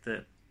said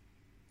that.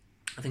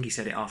 I think he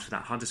said it after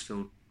that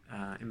Huddersfield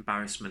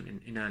embarrassment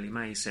in early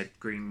May. He said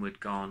Greenwood,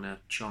 Garner,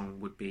 Chong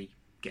would be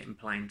getting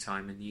playing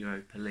time in the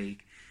Europa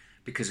League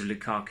because of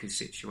Lukaku's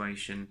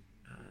situation.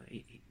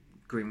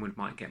 Greenwood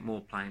might get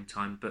more playing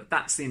time, but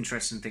that's the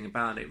interesting thing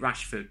about it.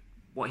 Rashford,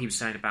 what he was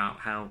saying about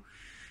how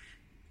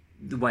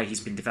the way he's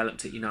been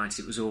developed at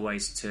United was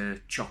always to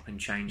chop and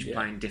change,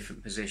 play in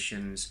different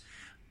positions.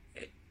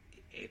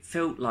 It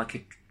felt like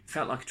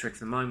a trick of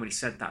the mind when he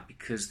said that,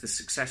 because the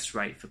success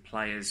rate for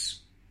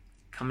players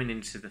coming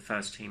into the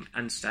first team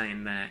and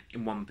staying there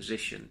in one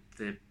position,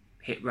 the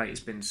hit rate has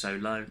been so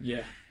low.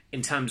 Yeah.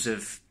 In terms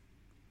of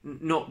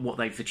not what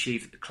they've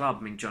achieved at the club.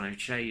 I mean, John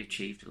O'Shea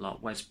achieved a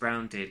lot, Wes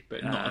Brown did,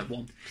 but not as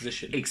one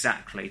position.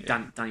 Exactly.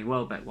 Yeah. Danny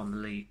Welbeck won the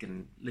league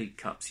and League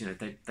Cups.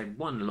 They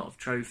won a lot of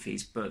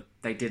trophies, but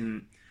they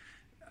didn't.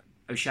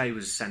 O'Shea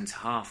was a centre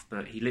half,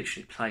 but he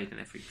literally played in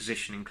every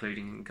position,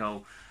 including in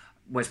goal.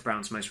 Wes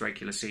Brown's most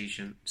regular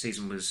season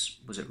was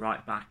at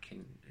right back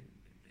in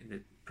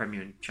the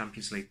Premier and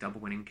Champions League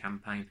double winning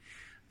campaign,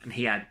 and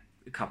he had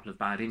a couple of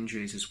bad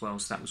injuries as well,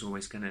 so that was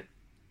always going to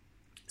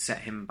set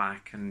him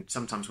back. And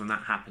sometimes when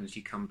that happens,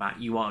 you come back,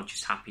 you are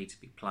just happy to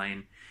be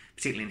playing,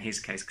 particularly in his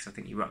case, because I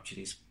think he ruptured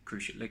his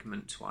cruciate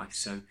ligament twice.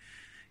 So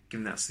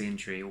given that's the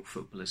injury all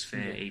footballers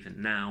fear,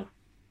 even now,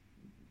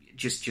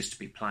 just to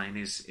be playing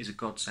is a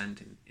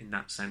godsend in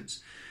that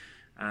sense.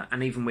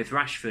 And even with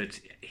Rashford,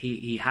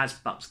 he has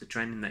bucked the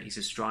trend in that he's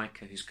a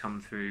striker who's come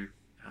through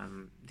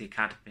the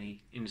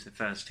academy into the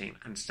first team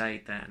and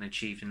stayed there and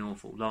achieved an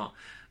awful lot.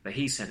 But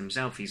he said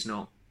himself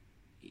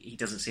he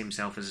doesn't see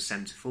himself as a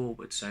centre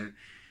forward. So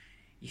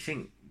you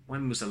think,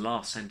 when was the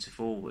last centre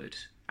forward,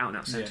 out and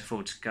out centre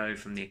forward, to go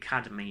from the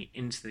academy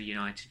into the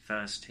United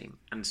first team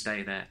and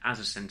stay there as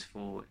a centre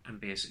forward and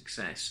be a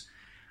success?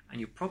 And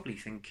you're probably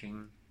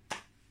thinking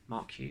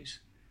Mark Hughes.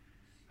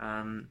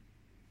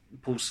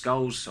 Paul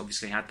Scholes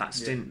obviously had that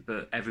stint,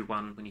 but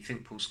everyone, when you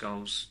think Paul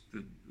Scholes,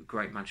 the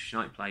great Manchester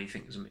United player, you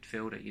think as a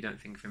midfielder, you don't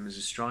think of him as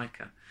a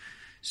striker.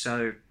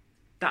 So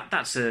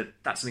that's an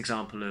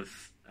example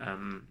of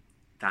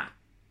that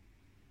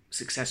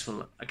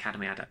successful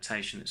academy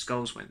adaptation that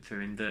Scholes went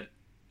through, in that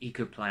he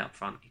could play up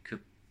front, he could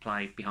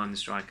play behind the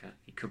striker,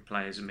 he could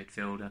play as a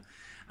midfielder,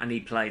 and he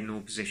played in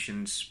all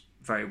positions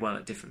very well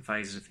at different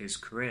phases of his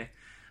career.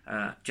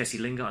 Jesse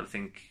Lingard, I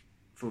think,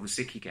 for the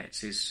stick he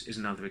gets, is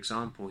another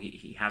example.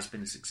 He has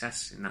been a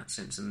success in that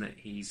sense, and that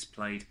he's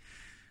played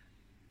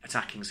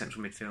attacking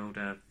central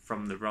midfielder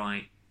from the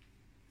right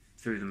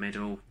through the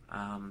middle,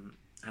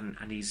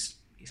 and he's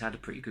had a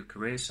pretty good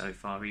career so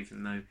far,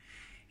 even though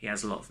he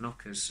has a lot of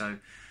knockers. So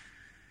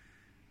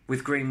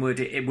with Greenwood,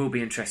 it will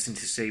be interesting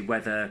to see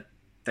whether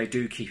they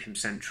do keep him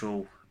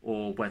central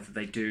or whether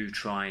they do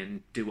try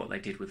and do what they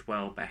did with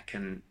Welbeck,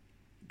 and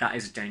that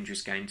is a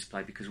dangerous game to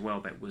play, because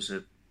Welbeck was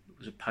a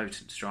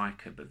potent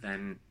striker, but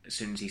then as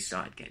soon as he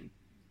started getting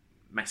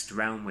messed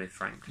around with,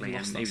 frankly,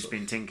 and he was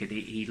being tinkered,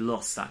 he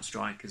lost that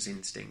striker's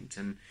instinct,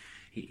 and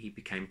he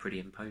became pretty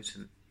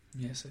impotent.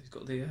 Yeah, so he's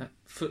got the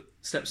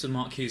footsteps of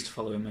Mark Hughes to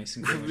follow in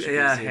Mason Greenwood.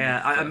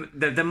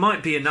 There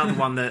might be another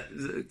one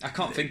that I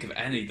can't think of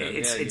any. Though.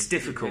 It's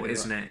difficult,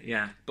 isn't it?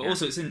 Yeah. But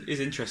also it's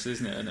interesting,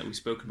 isn't it? And that we've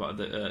spoken about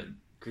that.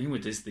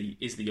 Greenwood is the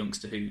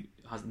youngster who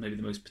has maybe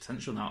the most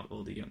potential now of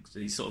all the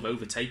youngsters. He's sort of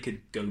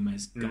overtaken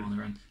Gomez,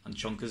 Garner, and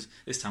Chong, because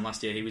this time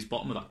last year he was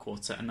bottom of that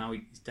quartet, and now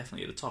he's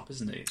definitely at the top,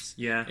 isn't he? It's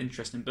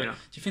interesting. But do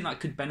you think that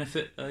could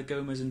benefit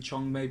Gomez and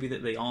Chong? Maybe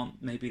that they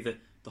aren't maybe the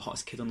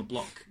hottest kid on the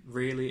block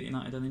really at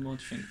United anymore.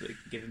 Do you think that it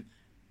could give him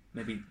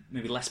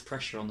maybe less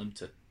pressure on them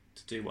to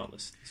do well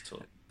this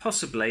tour?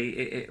 Possibly.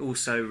 It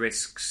also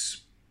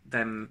risks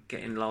them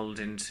getting lulled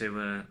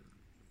into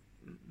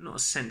not a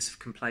sense of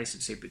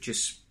complacency, but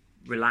just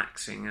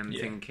relaxing and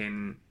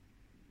thinking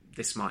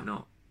this might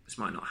not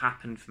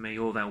happen for me,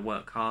 or they'll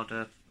work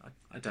harder.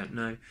 I don't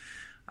know.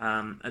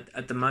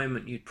 At the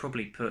moment, you'd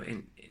probably put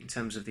in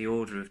terms of the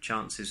order of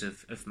chances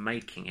of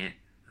making it,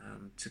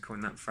 to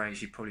coin that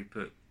phrase, you'd probably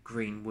put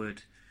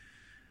Greenwood,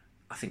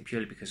 I think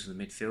purely because of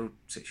the midfield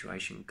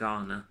situation,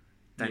 Garner,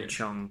 then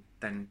Chong,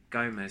 then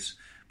Gomez.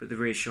 But the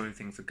reassuring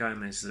thing for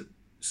Gomez is that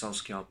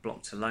Solskjaer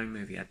blocked a loan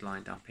move he had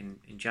lined up in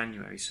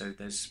January, so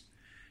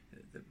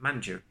the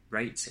manager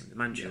rates him, the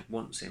manager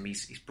wants him,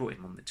 he's brought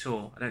him on the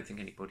tour. I don't think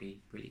anybody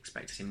really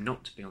expected him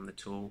not to be on the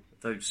tour.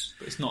 But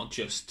it's not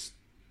just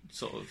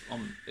sort of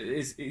on.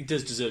 It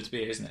does deserve to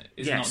be, isn't it?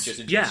 It's not just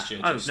a gesture.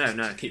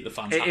 To keep the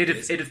fans happy.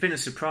 It'd have been a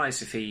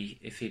surprise if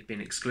he'd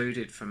been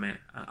excluded from it.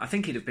 I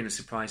think it'd have been a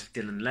surprise if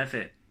Dylan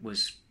Levitt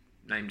was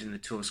named in the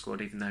tour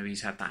squad, even though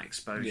he's had that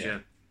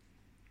exposure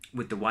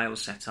with the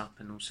Wales setup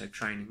and also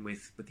training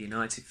with the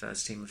United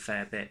first team a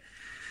fair bit.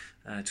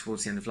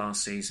 Towards the end of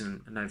last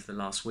season and over the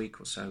last week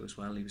or so as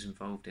well, he was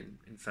involved in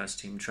first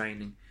team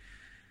training.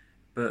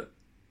 But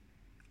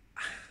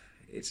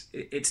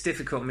it's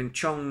difficult. I mean,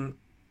 Chong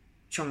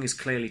is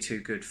clearly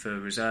too good for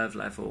reserve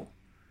level,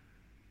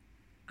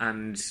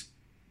 and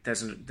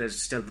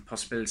there's still the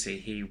possibility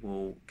he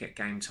will get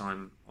game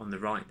time on the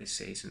right this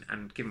season.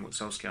 And given what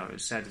Solskjaer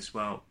has said as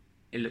well,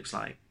 it looks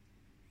like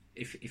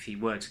if he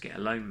were to get a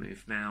loan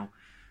move now,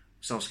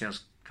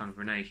 Solskjaer's kind of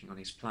reneging on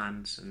his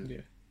plans,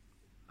 and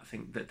I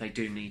think that they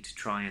do need to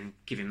try and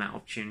give him that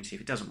opportunity.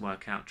 If it doesn't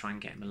work out, try and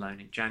get him a loan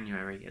in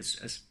January,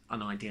 as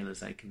unideal as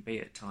they can be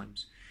at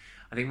times.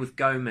 I think with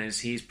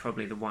Gomez, he's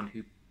probably the one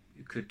who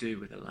could do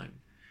with a loan.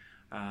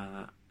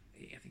 I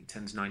think he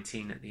turns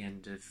 19 at the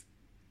end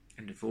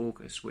of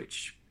August,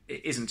 which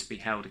isn't to be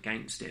held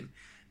against him.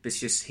 But it's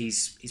just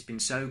he's been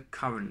so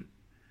current and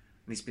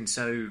he's been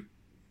so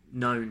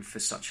known for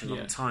such a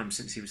long time,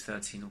 since he was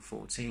 13 or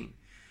 14.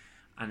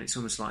 And it's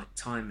almost like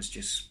time has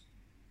just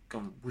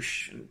gone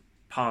whoosh and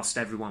passed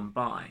everyone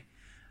by,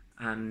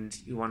 and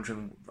you're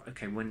wondering,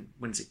 okay,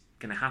 when's it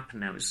going to happen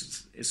now?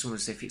 It's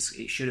almost as if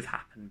it should have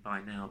happened by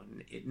now,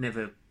 and it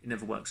never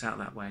works out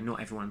that way.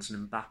 Not everyone's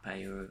an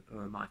Mbappe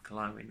or a Michael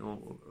Owen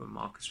or a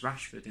Marcus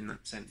Rashford in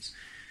that sense.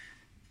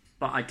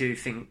 But I do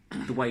think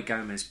the way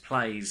Gomez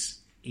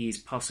plays, he's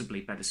possibly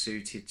better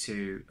suited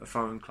to a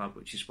foreign club,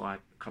 which is why a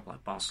club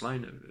like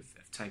Barcelona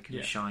have taken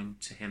a shine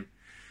to him.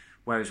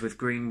 Whereas with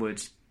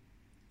Greenwood,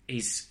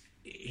 he's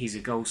a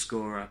goal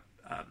scorer.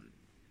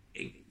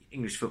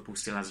 English football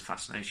still has a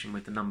fascination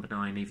with the number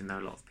 9, even though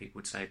a lot of people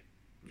would say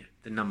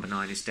the number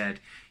 9 is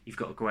dead. You've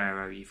got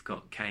Aguero, you've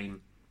got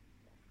Kane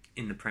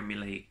in the Premier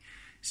League,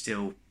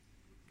 still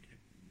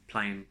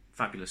playing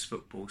fabulous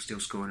football, still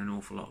scoring an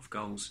awful lot of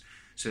goals.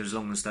 So as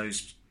long as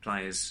those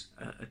players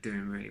are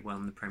doing really well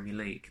in the Premier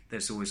League,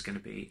 there's always going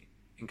to be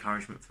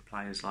encouragement for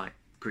players like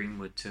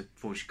Greenwood to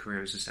forge a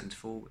career as a centre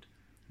forward.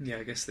 Yeah,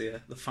 I guess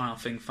the final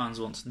thing fans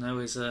want to know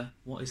is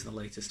what is the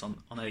latest on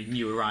any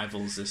new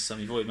arrivals?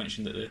 You've already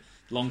mentioned that the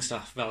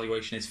Longstaff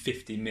valuation is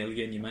 50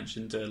 million. You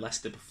mentioned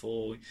Leicester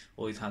before.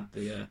 Or we've had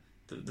the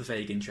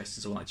vague interest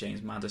in someone like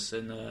James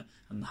Maddison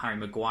and Harry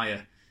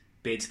Maguire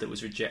bid that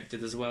was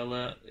rejected as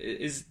well.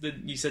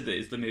 You said that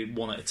it's the maybe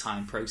one at a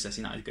time process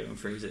United going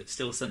through. Is it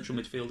still a central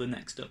midfielder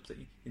next up that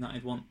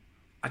United want?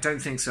 I don't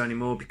think so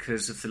anymore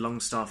because of the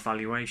Longstaff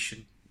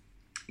valuation.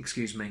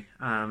 Excuse me.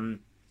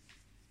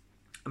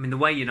 I mean, the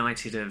way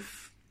United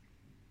have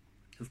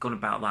gone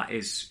about that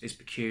is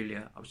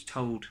peculiar. I was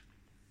told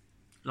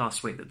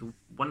last week that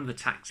one of the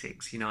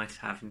tactics United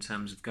have in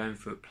terms of going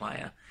for a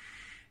player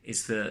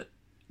is that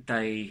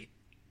they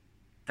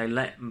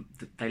let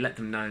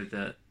them know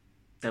that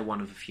they're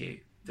one of a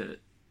few, that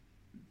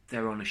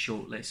they're on a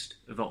short list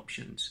of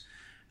options,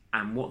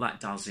 and what that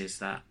does is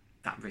that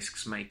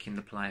risks making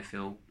the player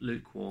feel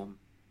lukewarm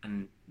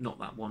and not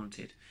that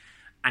wanted.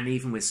 And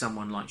even with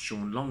someone like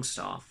Sean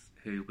Longstaff,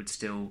 who would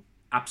still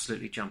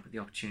absolutely jump at the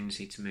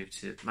opportunity to move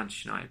to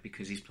Manchester United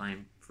because he's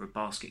playing for a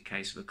basket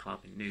case of a club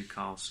in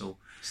Newcastle.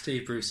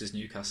 Steve Bruce's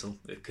Newcastle.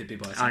 It could be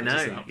by I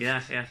know,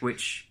 yeah.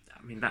 Which,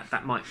 I mean,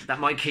 that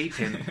might keep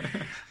him.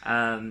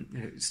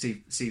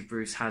 Steve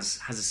Bruce has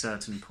a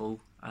certain pull,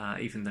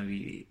 even though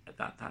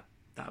that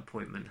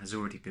appointment has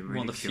already been really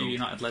one of the few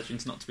United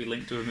legends not to be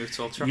linked to a move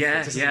to Old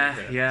Trafford.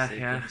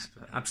 Yeah,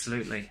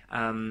 absolutely.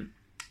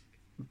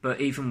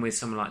 But even with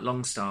someone like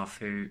Longstaff,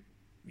 who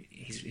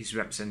his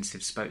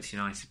representative spoke to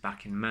United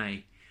back in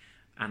May,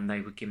 and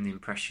they were given the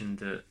impression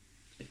that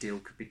a deal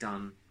could be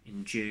done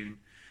in June,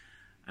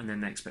 and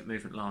then they expect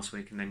movement last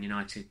week, and then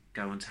United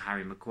go on to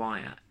Harry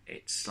Maguire.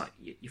 It's like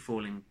you're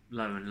falling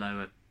lower and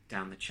lower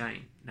down the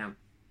chain. Now,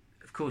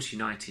 of course,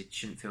 United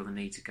shouldn't feel the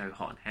need to go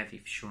hot and heavy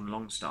for Sean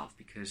Longstaff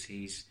because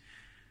he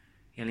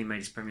only made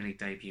his Premier League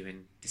debut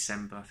in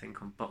December, I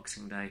think, on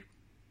Boxing Day.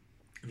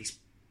 And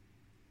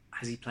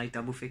has he played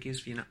double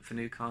figures for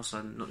Newcastle?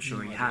 I'm not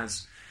sure he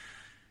has.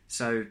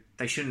 So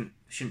they shouldn't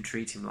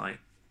treat him like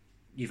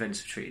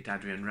Juventus have treated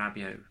Adrian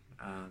Rabiot,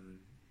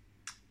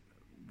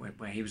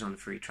 where he was on a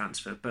free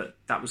transfer. But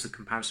that was the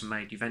comparison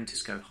made.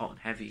 Juventus go hot and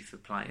heavy for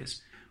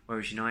players,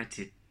 whereas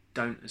United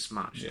don't as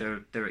much. Yeah.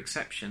 There are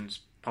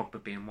exceptions,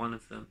 Pogba being one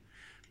of them.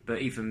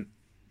 But even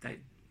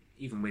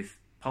with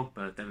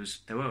Pogba,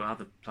 there were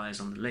other players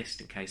on the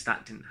list in case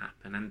that didn't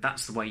happen. And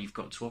that's the way you've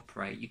got to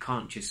operate. You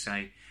can't just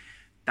say,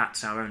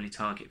 that's our only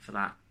target for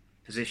that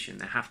position.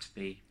 There have to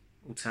be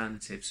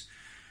alternatives.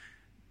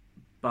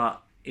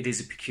 But it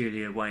is a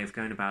peculiar way of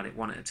going about it,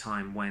 one at a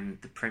time, when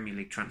the Premier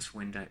League transfer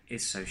window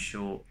is so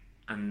short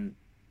and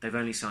they've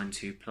only signed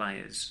 2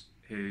 players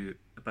who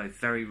are both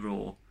very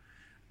raw.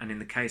 And in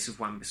the case of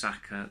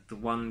Wan-Bissaka, the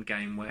one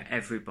game where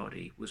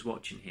everybody was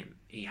watching him,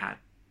 he had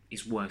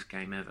his worst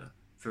game ever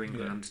for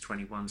England under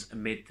 21s,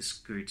 amid the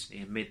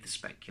scrutiny, amid the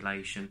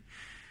speculation.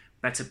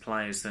 Better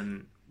players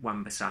than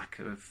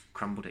Wan-Bissaka have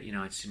crumbled at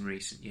United in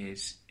recent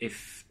years.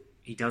 If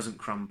he doesn't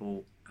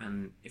crumble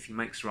and if he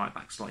makes the right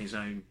back slot his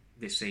own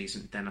this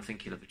season, then I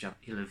think he'll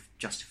have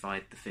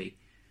justified the fee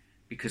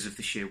because of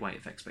the sheer weight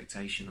of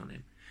expectation on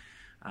him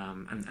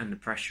and the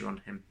pressure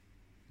on him.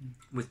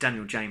 With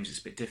Daniel James, it's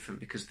a bit different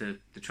because the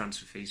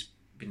transfer fee's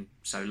been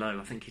so low.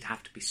 I think he'd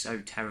have to be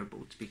so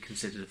terrible to be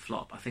considered a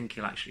flop. I think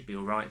he'll actually be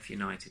all right for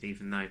United,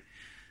 even though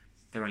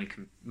their only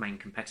main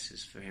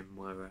competitors for him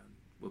were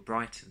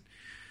Brighton.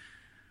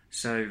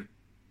 So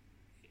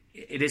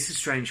it is a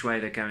strange way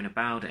they're going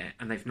about it,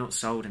 and they've not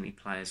sold any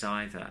players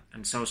either.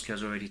 And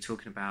Solskjaer's already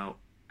talking about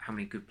how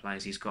many good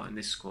players he's got in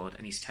this squad,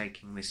 and he's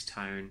taking this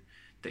tone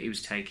that he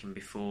was taking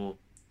before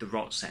the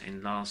rot set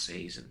in last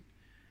season,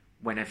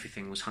 when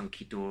everything was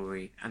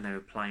hunky-dory and they were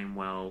playing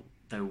well,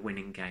 they were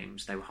winning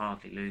games, they were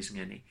hardly losing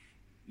any.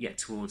 Yet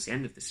towards the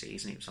end of the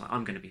season, he was like,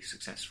 I'm going to be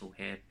successful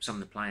here. Some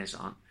of the players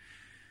aren't.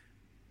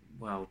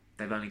 Well,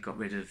 they've not got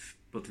rid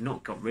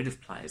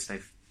of players.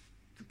 The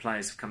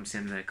players have come to the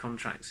end of their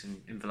contracts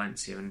in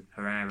Valencia and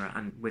Herrera,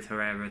 and with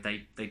Herrera,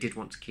 they did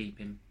want to keep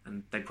him,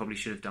 and they probably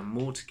should have done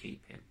more to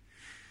keep him.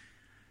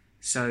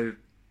 So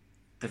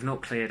they've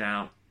not cleared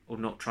out or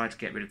not tried to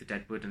get rid of the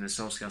deadwood, and as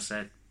Solskjaer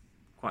said,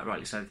 quite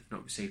rightly so, they've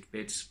not received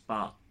bids,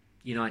 but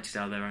United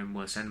are their own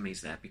worst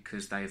enemies there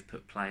because they have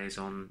put players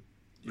on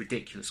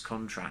ridiculous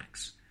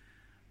contracts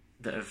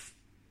that have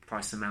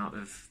priced them out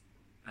of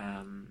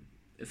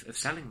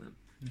selling them.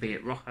 Be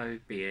it Rojo,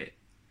 be it...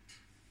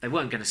 They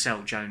weren't going to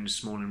sell Jones,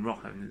 Smalling,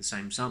 Rojo in the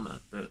same summer,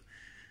 but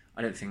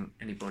I don't think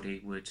anybody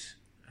would...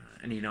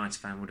 any United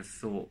fan would have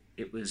thought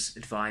it was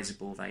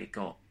advisable they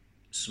got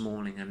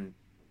Smalling and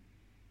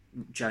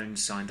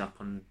Jones signed up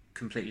on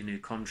completely new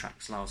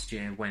contracts last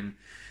year when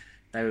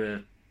they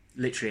were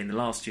literally in the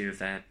last year of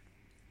their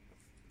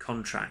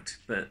contract,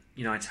 but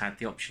United had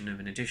the option of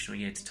an additional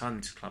year to tie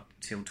them to the club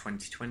till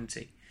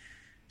 2020.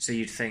 So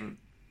you'd think,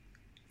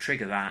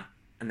 trigger that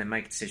and then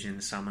make a decision in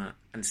the summer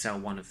and sell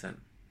one of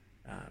them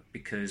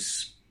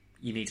because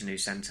you need a new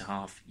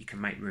centre-half, you can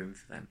make room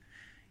for them.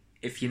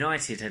 If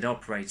United had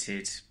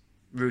operated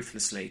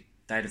ruthlessly,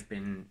 they'd have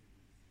been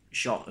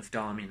shot of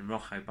Darmian and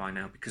Rojo by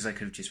now because they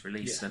could have just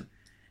released them.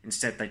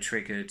 Instead, they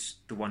triggered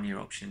the 1-year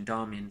option in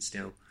Darmian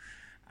still,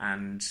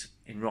 and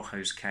in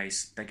Rojo's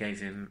case, they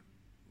gave him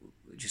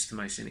just the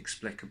most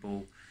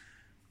inexplicable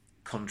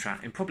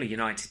contract in probably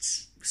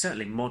United's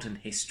certainly modern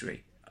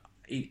history.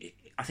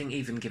 I think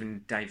even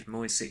giving David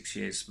Moyes 6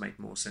 years made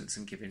more sense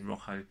than giving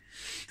Rojo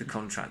the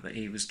contract that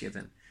he was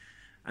given.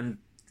 And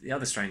the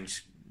other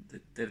strange,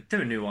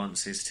 there are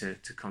nuances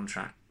to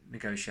contract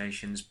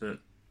negotiations, but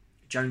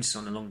Jones is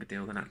on a longer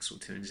deal than Axel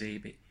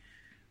Tuanzebe,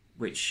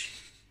 which,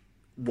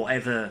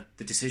 whatever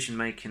the decision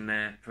making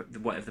there,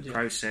 whatever the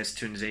process,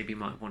 Tuanzebe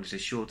might have wanted a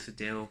shorter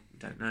deal, we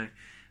don't know,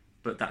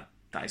 but that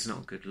is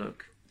not a good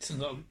look. It's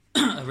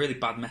a really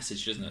bad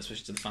message, isn't it?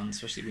 Especially to the fans,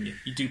 especially when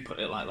you do put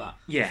it like that.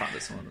 Yeah. The fact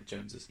that someone like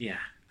Jones has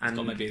and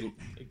got maybe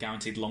a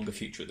guaranteed longer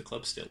future at the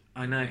club still.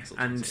 I know,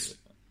 and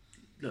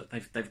look,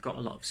 they've got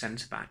a lot of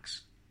centre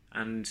backs,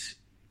 and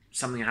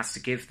something has to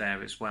give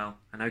there as well.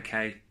 And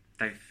okay,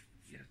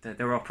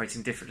 they're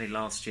operating differently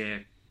last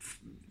year.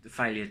 The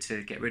failure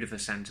to get rid of a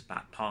centre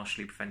back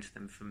partially prevented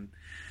them from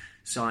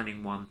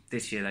signing one.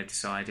 This year they've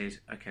decided,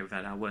 okay, we've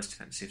had our worst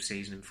defensive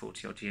season in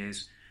 40 odd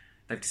years.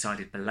 They've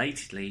decided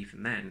belatedly,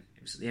 even then,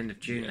 it was at the end of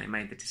June they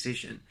made the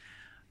decision.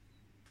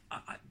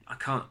 I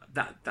can't.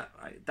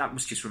 That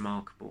was just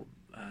remarkable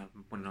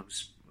when I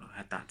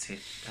had that tip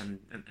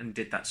and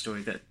did that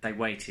story, that they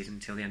waited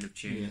until the end of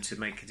June to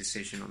make a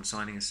decision on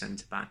signing a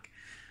centre back,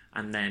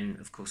 and then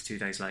of course 2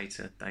 days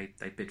later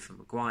they bid for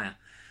Maguire.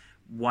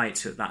 Why it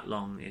took that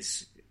long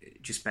is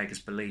just beggars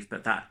belief,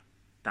 but that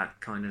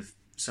kind of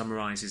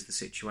summarises the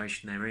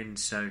situation they're in.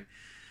 So,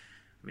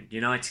 I mean,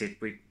 United,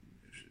 we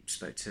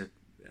spoke to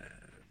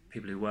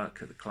people who work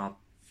at the club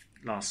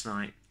last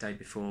night, day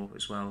before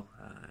as well,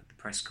 at the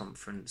press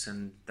conference,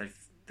 and they've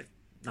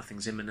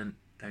nothing's imminent.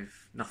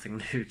 They've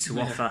nothing new to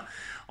offer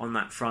on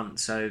that front,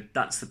 so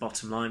that's the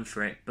bottom line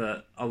for it.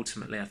 But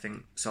ultimately, I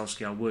think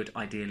Solskjaer would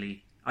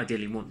ideally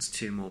wants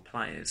 2 more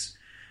players.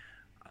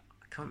 I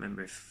can't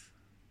remember if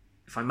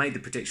I made the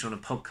prediction on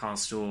a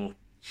podcast or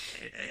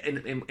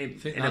in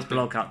a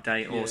blog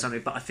update or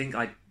something, but I think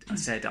I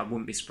said I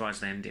wouldn't be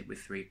surprised they end it with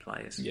 3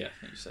 players. Yeah, I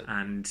think you said.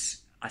 And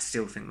I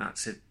still think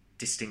that's a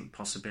distinct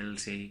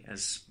possibility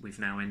as we've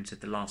now entered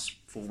the last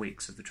 4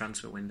 weeks of the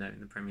transfer window in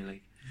the Premier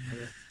League.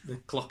 Yeah, the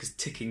clock is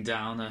ticking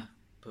down,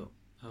 but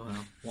oh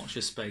well, watch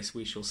your space.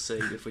 We shall see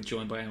if we're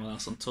joined by anyone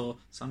else on tour.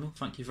 Samuel,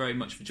 thank you very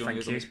much for joining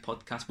us on this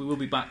podcast. We will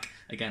be back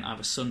again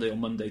either Sunday or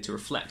Monday to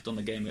reflect on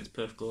the game against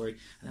Perth Glory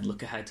and then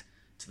look ahead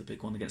to the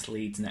big one against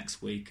Leeds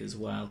next week as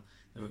well.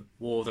 The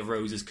War of the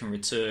Roses can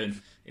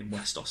return in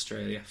West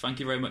Australia. Thank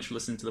you very much for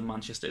listening to the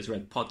Manchester is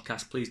Red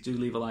podcast. Please do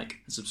leave a like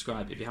and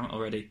subscribe if you haven't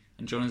already,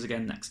 and join us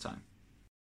again next time.